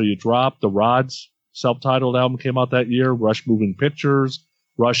 Rock Until You Drop. The Rods self-titled album came out that year. Rush Moving Pictures.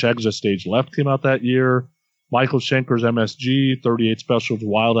 Rush Exit Stage Left came out that year. Michael Schenker's MSG. 38 Specials,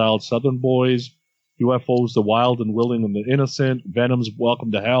 Wild Owl, Southern Boys. UFO's The Wild and Willing and the Innocent. Venom's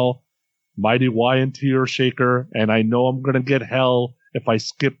Welcome to Hell. Mighty Y&T Earth Shaker. And I know I'm going to get hell if I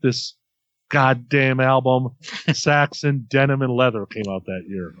skip this goddamn album. Saxon, Denim, and Leather came out that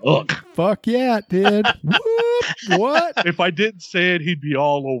year. Ugh. Fuck yeah, it did. What? If I didn't say it, he'd be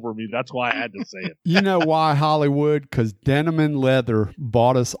all over me. That's why I had to say it. You know why, Hollywood? Because Denim and Leather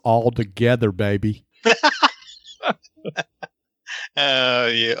brought us all together, baby.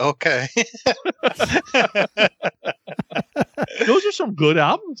 Yeah, okay. Those are some good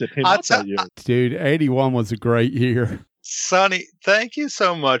albums that came out that year. Dude, 81 was a great year. Sonny, thank you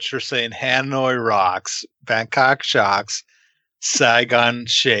so much for saying Hanoi Rocks, Bangkok Shocks, Saigon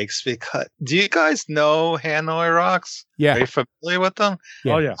Shakes. Because do you guys know Hanoi Rocks? Yeah. Are you familiar with them?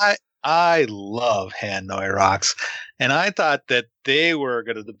 Yeah. Oh, yeah. I love Hanoi Rocks. And I thought that they were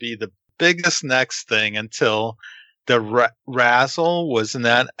going to be the biggest next thing until the Razzle was in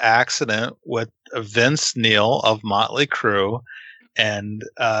that accident with Vince Neil of Motley Crue. And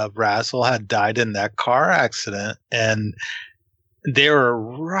Razzle had died in that car accident. And they were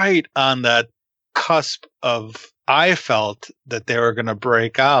right on that cusp of, I felt that they were going to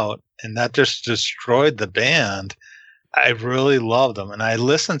break out. And that just destroyed the band. I really loved them. And I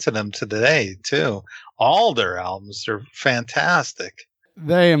listen to them today, too. All their albums are fantastic.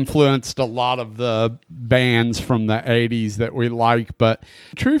 They influenced a lot of the bands from the 80s that we like, but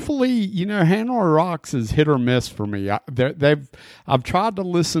truthfully, you know, Hanoi Rocks is hit or miss for me. I've tried to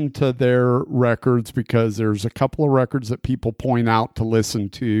listen to their records because there's a couple of records that people point out to listen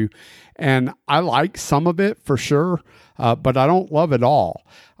to, and I like some of it for sure, but I don't love it all.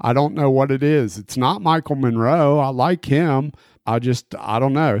 I don't know what it is. It's not Michael Monroe. I like him. I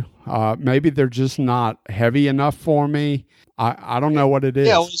don't know. Maybe they're just not heavy enough for me. I don't know what it is.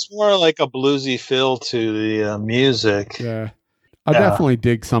 Yeah, it was more like a bluesy feel to the music. Yeah. I definitely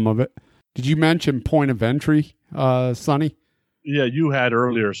dig some of it. Did you mention Point of Entry, Sonny? Yeah, you had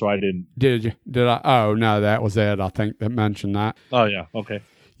earlier, so I didn't. Did you? Did I? Oh, no, that was Ed, I think, that mentioned that. Oh, yeah. Okay.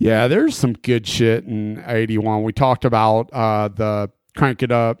 Yeah, there's some good shit in 81. We talked about the Crank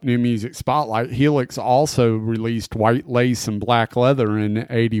It Up New Music Spotlight. Helix also released White Lace and Black Leather in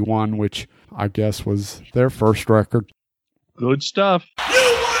 81, which I guess was their first record. Good stuff. You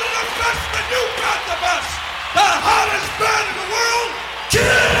wanted the best, and you got the best. The hottest Kiss!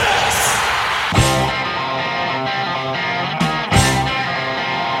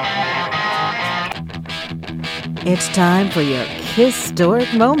 It's time for your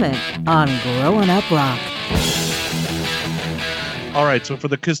Kiss-storic moment on Growing Up Rock. All right, so for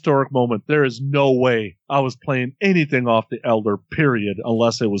the historic moment, there is no way I was playing anything off the Elder, period,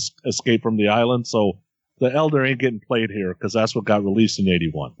 unless it was Escape from the Island. So the Elder ain't getting played here because that's what got released in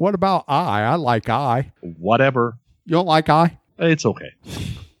 81. What about I like I. Whatever. You don't like I? It's okay.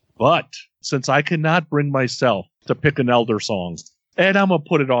 But since I cannot bring myself to pick an Elder song, Ed, I'm going to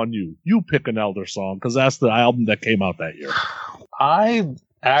put it on you. You pick an Elder song because that's the album that came out that year. I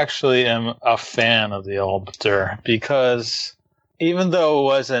actually am a fan of the Elder because even though it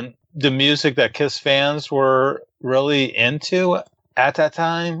wasn't the music that Kiss fans were really into at that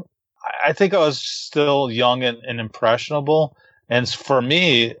time, I think I was still young and impressionable. And for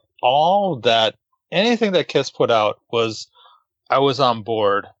me, anything that Kiss put out I was on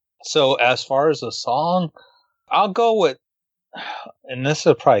board. So as far as a song, I'll go with, and this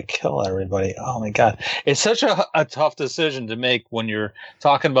will probably kill everybody. Oh my God. It's such a tough decision to make when you're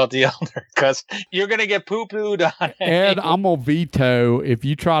talking about the Elder because you're going to get poo-pooed on it. Ed, I'm going to veto. If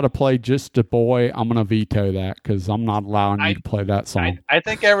you try to play Just a Boy, I'm going to veto that because I'm not allowing you to play that song. I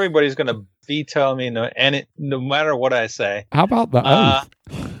think everybody's going to veto me no matter what I say. How about the Oath?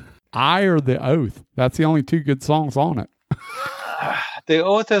 I or the Oath? That's the only two good songs on it. The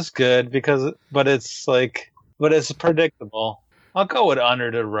Oath is good but it's predictable. I'll go with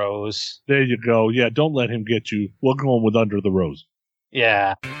Under the Rose. There you go. Yeah, don't let him get you. We're going with Under the Rose.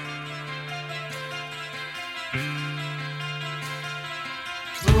 Yeah.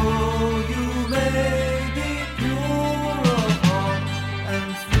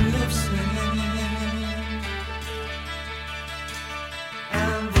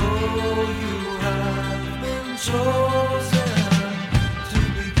 And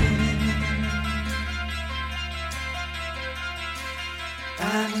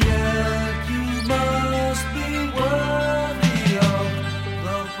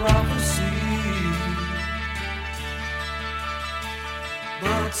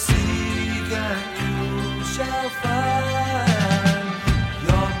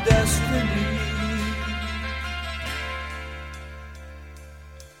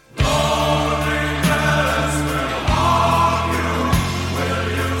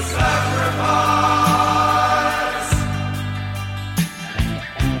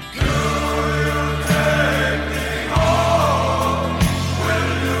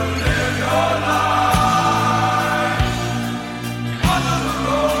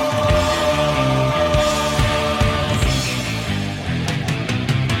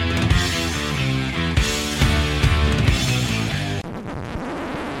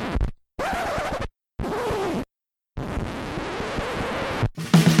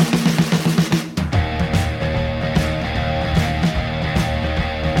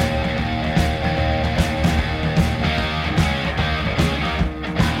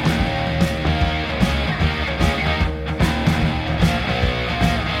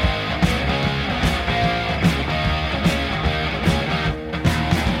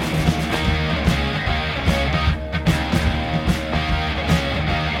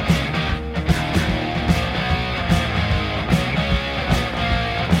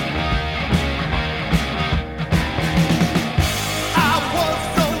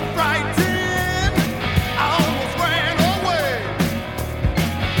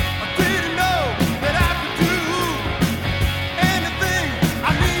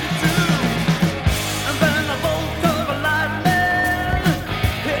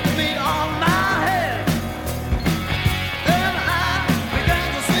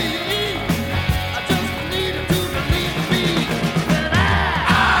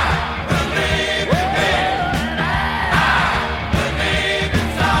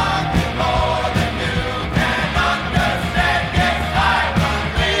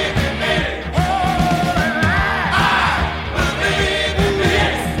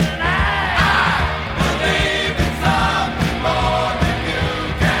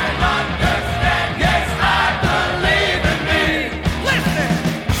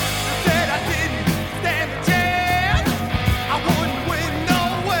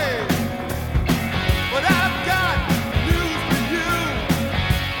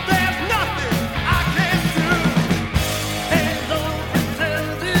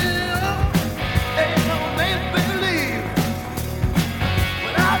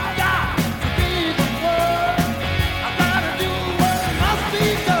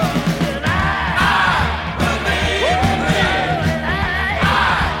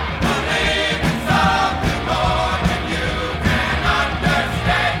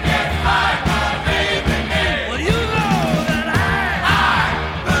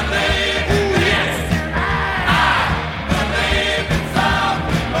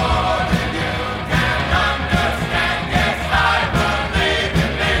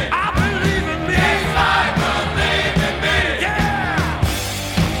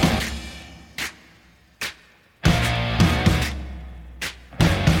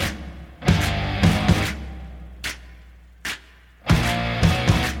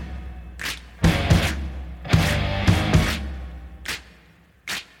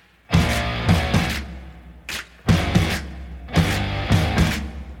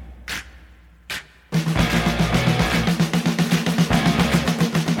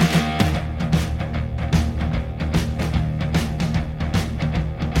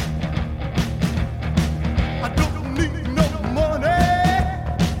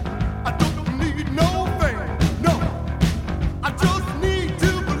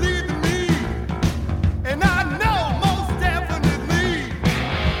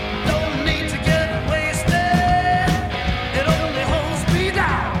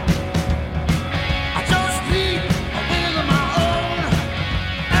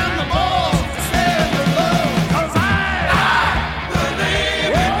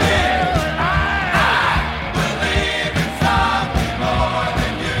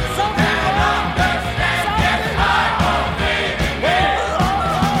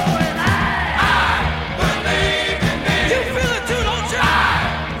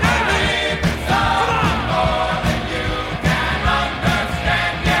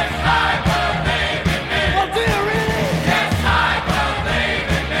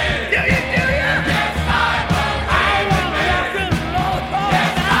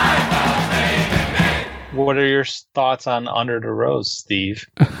what are your thoughts on Under the Rose, Steve?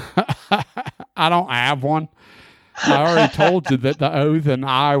 I don't have one. I already told you that The Oath and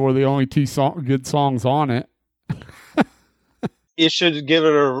I were the only two good songs on it. You should give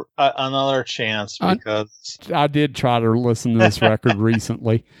it another chance because I did try to listen to this record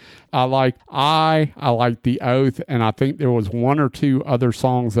recently. I like The Oath, and I think there was one or two other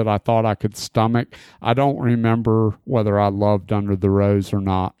songs that I thought I could stomach. I don't remember whether I loved Under the Rose or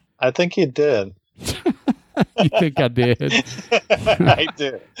not. I think you did. You think I did? I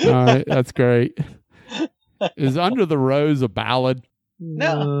did. All right, that's great. Is Under the Rose a ballad?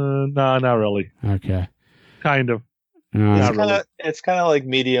 No. No, not really. Okay. Kind of. It's kind of like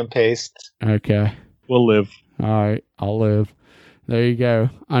medium paced. Okay. We'll live. All right, I'll live. There you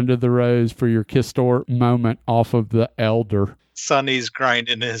go. Under the Rose for your Kistort moment off of The Elder. Sonny's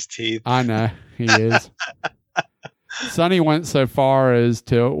grinding his teeth. I know, he is. Sonny went so far as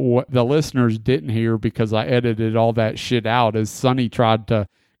to what the listeners didn't hear because I edited all that shit out, as Sonny tried to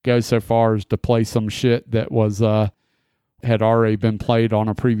go so far as to play some shit that was had already been played on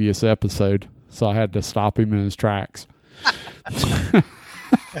a previous episode. So I had to stop him in his tracks.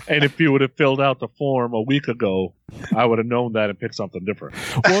 And if you would have filled out the form a week ago, I would have known that and picked something different.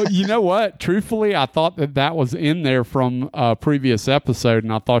 Well, you know what? Truthfully, I thought that was in there from a previous episode,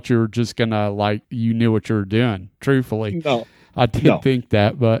 and I thought you were just going to, you knew what you were doing. Truthfully. No. I did think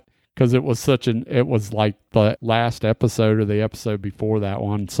that, but because it was it was like the last episode or the episode before that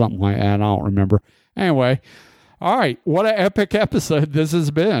one, something like that. I don't remember. Anyway. All right. What an epic episode this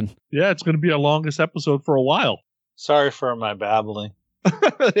has been. Yeah, it's going to be our longest episode for a while. Sorry for my babbling.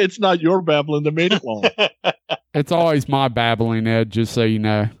 It's not your babbling that made it long. It's always my babbling, Ed, just so you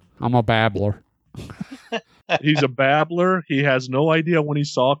know. I'm a babbler. He's a babbler. He has no idea when he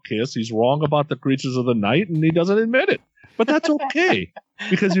saw Kiss. He's wrong about the Creatures of the Night, and he doesn't admit it. But that's okay,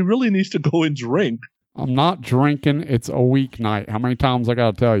 because he really needs to go and drink. I'm not drinking. It's a weeknight. How many times I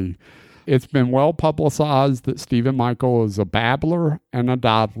got to tell you? It's been well publicized that Stephen Michael is a babbler and a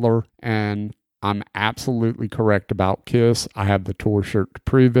dawdler, and I'm absolutely correct about Kiss. I have the tour shirt to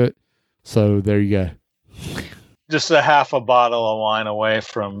prove it. So there you go. Just a half a bottle of wine away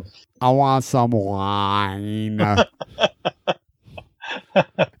from... I want some wine.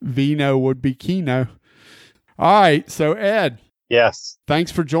 Vino would be Kino. All right, so Ed. Yes.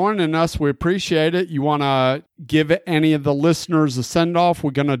 Thanks for joining us. We appreciate it. You want to give any of the listeners a send-off?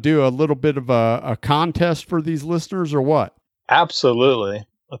 We're going to do a little bit of a contest for these listeners or what? Absolutely.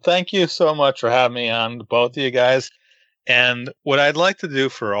 Well, thank you so much for having me on, both of you guys. And what I'd like to do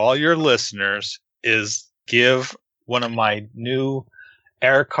for all your listeners is give one of my new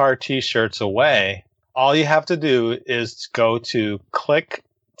Air Car t-shirts away. All you have to do is go to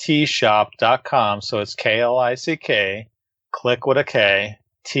clicktshop.com. So it's KLICK, click with a K,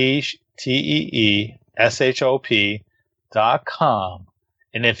 TEESHOP.com.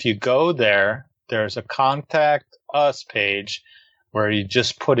 And if you go there, there's a contact us page where you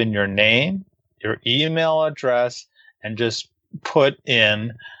just put in your name, your email address, and just put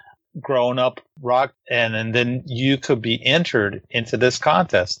in Grown Up Rock, and then you could be entered into this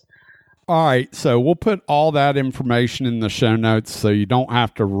contest. All right, so we'll put all that information in the show notes so you don't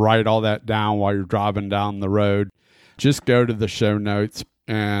have to write all that down while you're driving down the road. Just go to the show notes,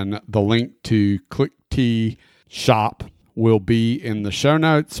 and the link to Click T Shop will be in the show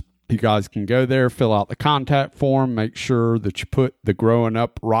notes. You guys can go there, fill out the contact form, make sure that you put the Growing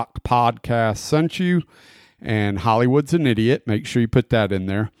Up Rock podcast sent you, and Hollywood's an Idiot. Make sure you put that in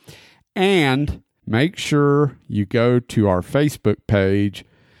there. And make sure you go to our Facebook page,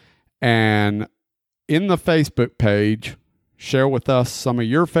 and in the Facebook page, share with us some of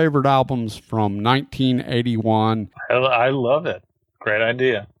your favorite albums from 1981. I love it. Great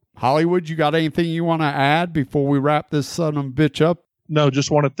idea. Hollywood, you got anything you want to add before we wrap this son of a bitch up? No,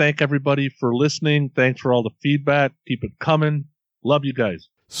 just want to thank everybody for listening. Thanks for all the feedback. Keep it coming. Love you guys.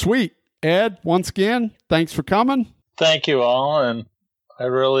 Sweet. Ed, once again, thanks for coming. Thank you all, and I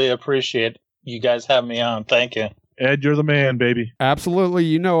really appreciate you guys having me on. Thank you. Ed, you're the man, baby. Absolutely.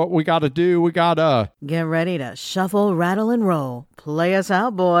 You know what we got to do? We got to... Get ready to shuffle, rattle, and roll. Play us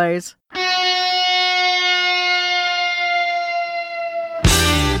out, boys.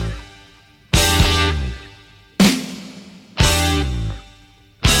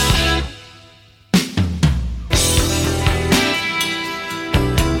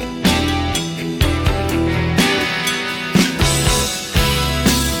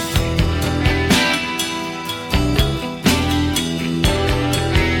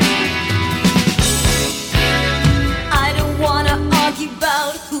 I don't wanna argue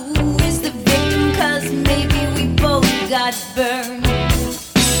about who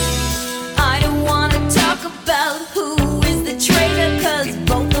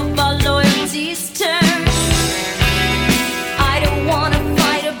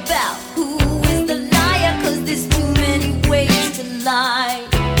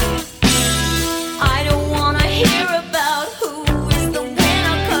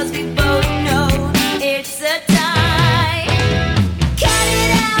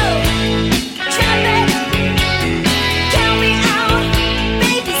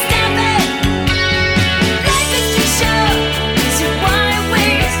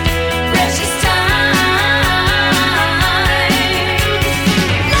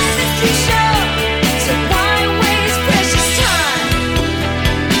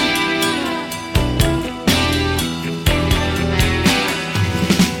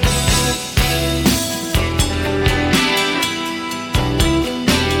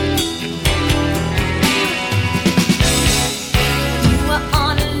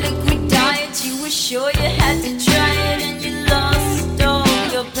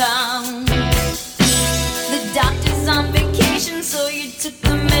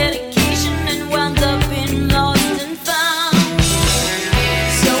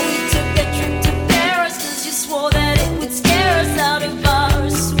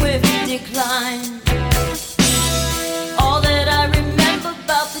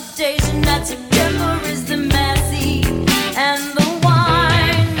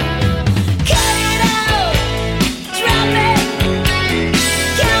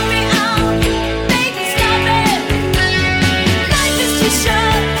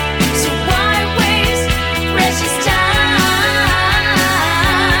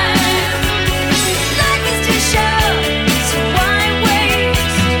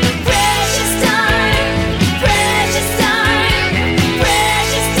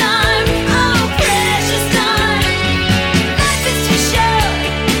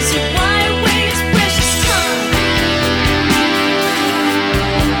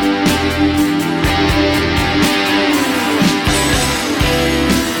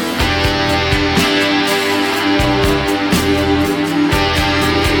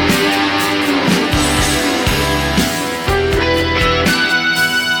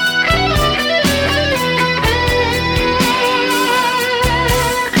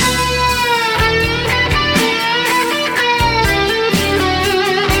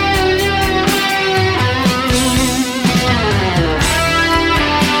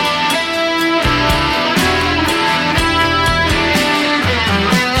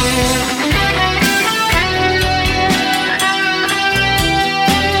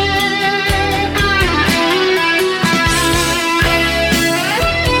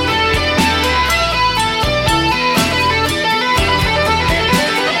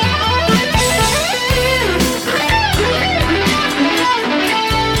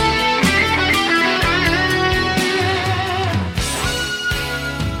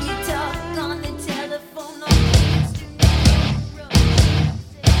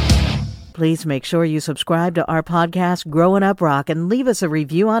Please make sure you subscribe to our podcast, Growing Up Rock, and leave us a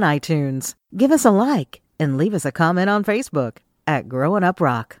review on iTunes. Give us a like and leave us a comment on Facebook at Growing Up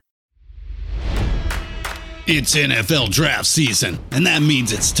Rock. It's NFL draft season, and that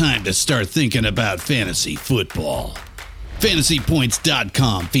means it's time to start thinking about fantasy football.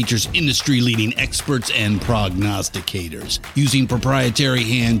 FantasyPoints.com features industry-leading experts and prognosticators using proprietary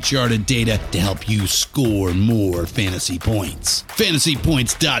hand-charted data to help you score more fantasy points.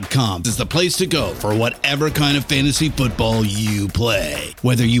 FantasyPoints.com is the place to go for whatever kind of fantasy football you play.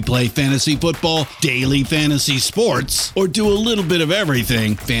 Whether you play fantasy football, daily fantasy sports, or do a little bit of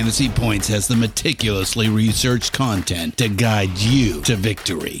everything, Fantasy Points has the meticulously researched content to guide you to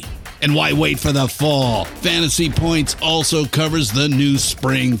victory. And why wait for the fall? Fantasy Points also covers the new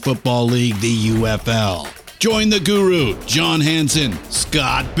spring football league, the UFL. Join the guru, John Hansen,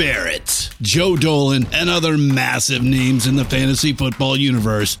 Scott Barrett, Joe Dolan, and other massive names in the fantasy football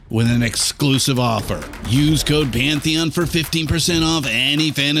universe with an exclusive offer. Use code Pantheon for 15% off any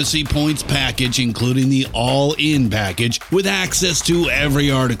Fantasy Points package, including the all-in package, with access to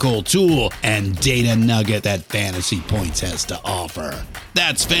every article, tool, and data nugget that Fantasy Points has to offer.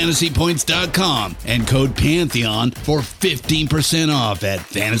 That's FantasyPoints.com and code Pantheon for 15% off at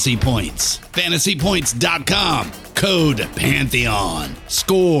Fantasy Points. FantasyPoints.com, code Pantheon.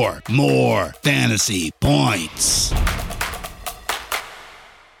 Score more fantasy points.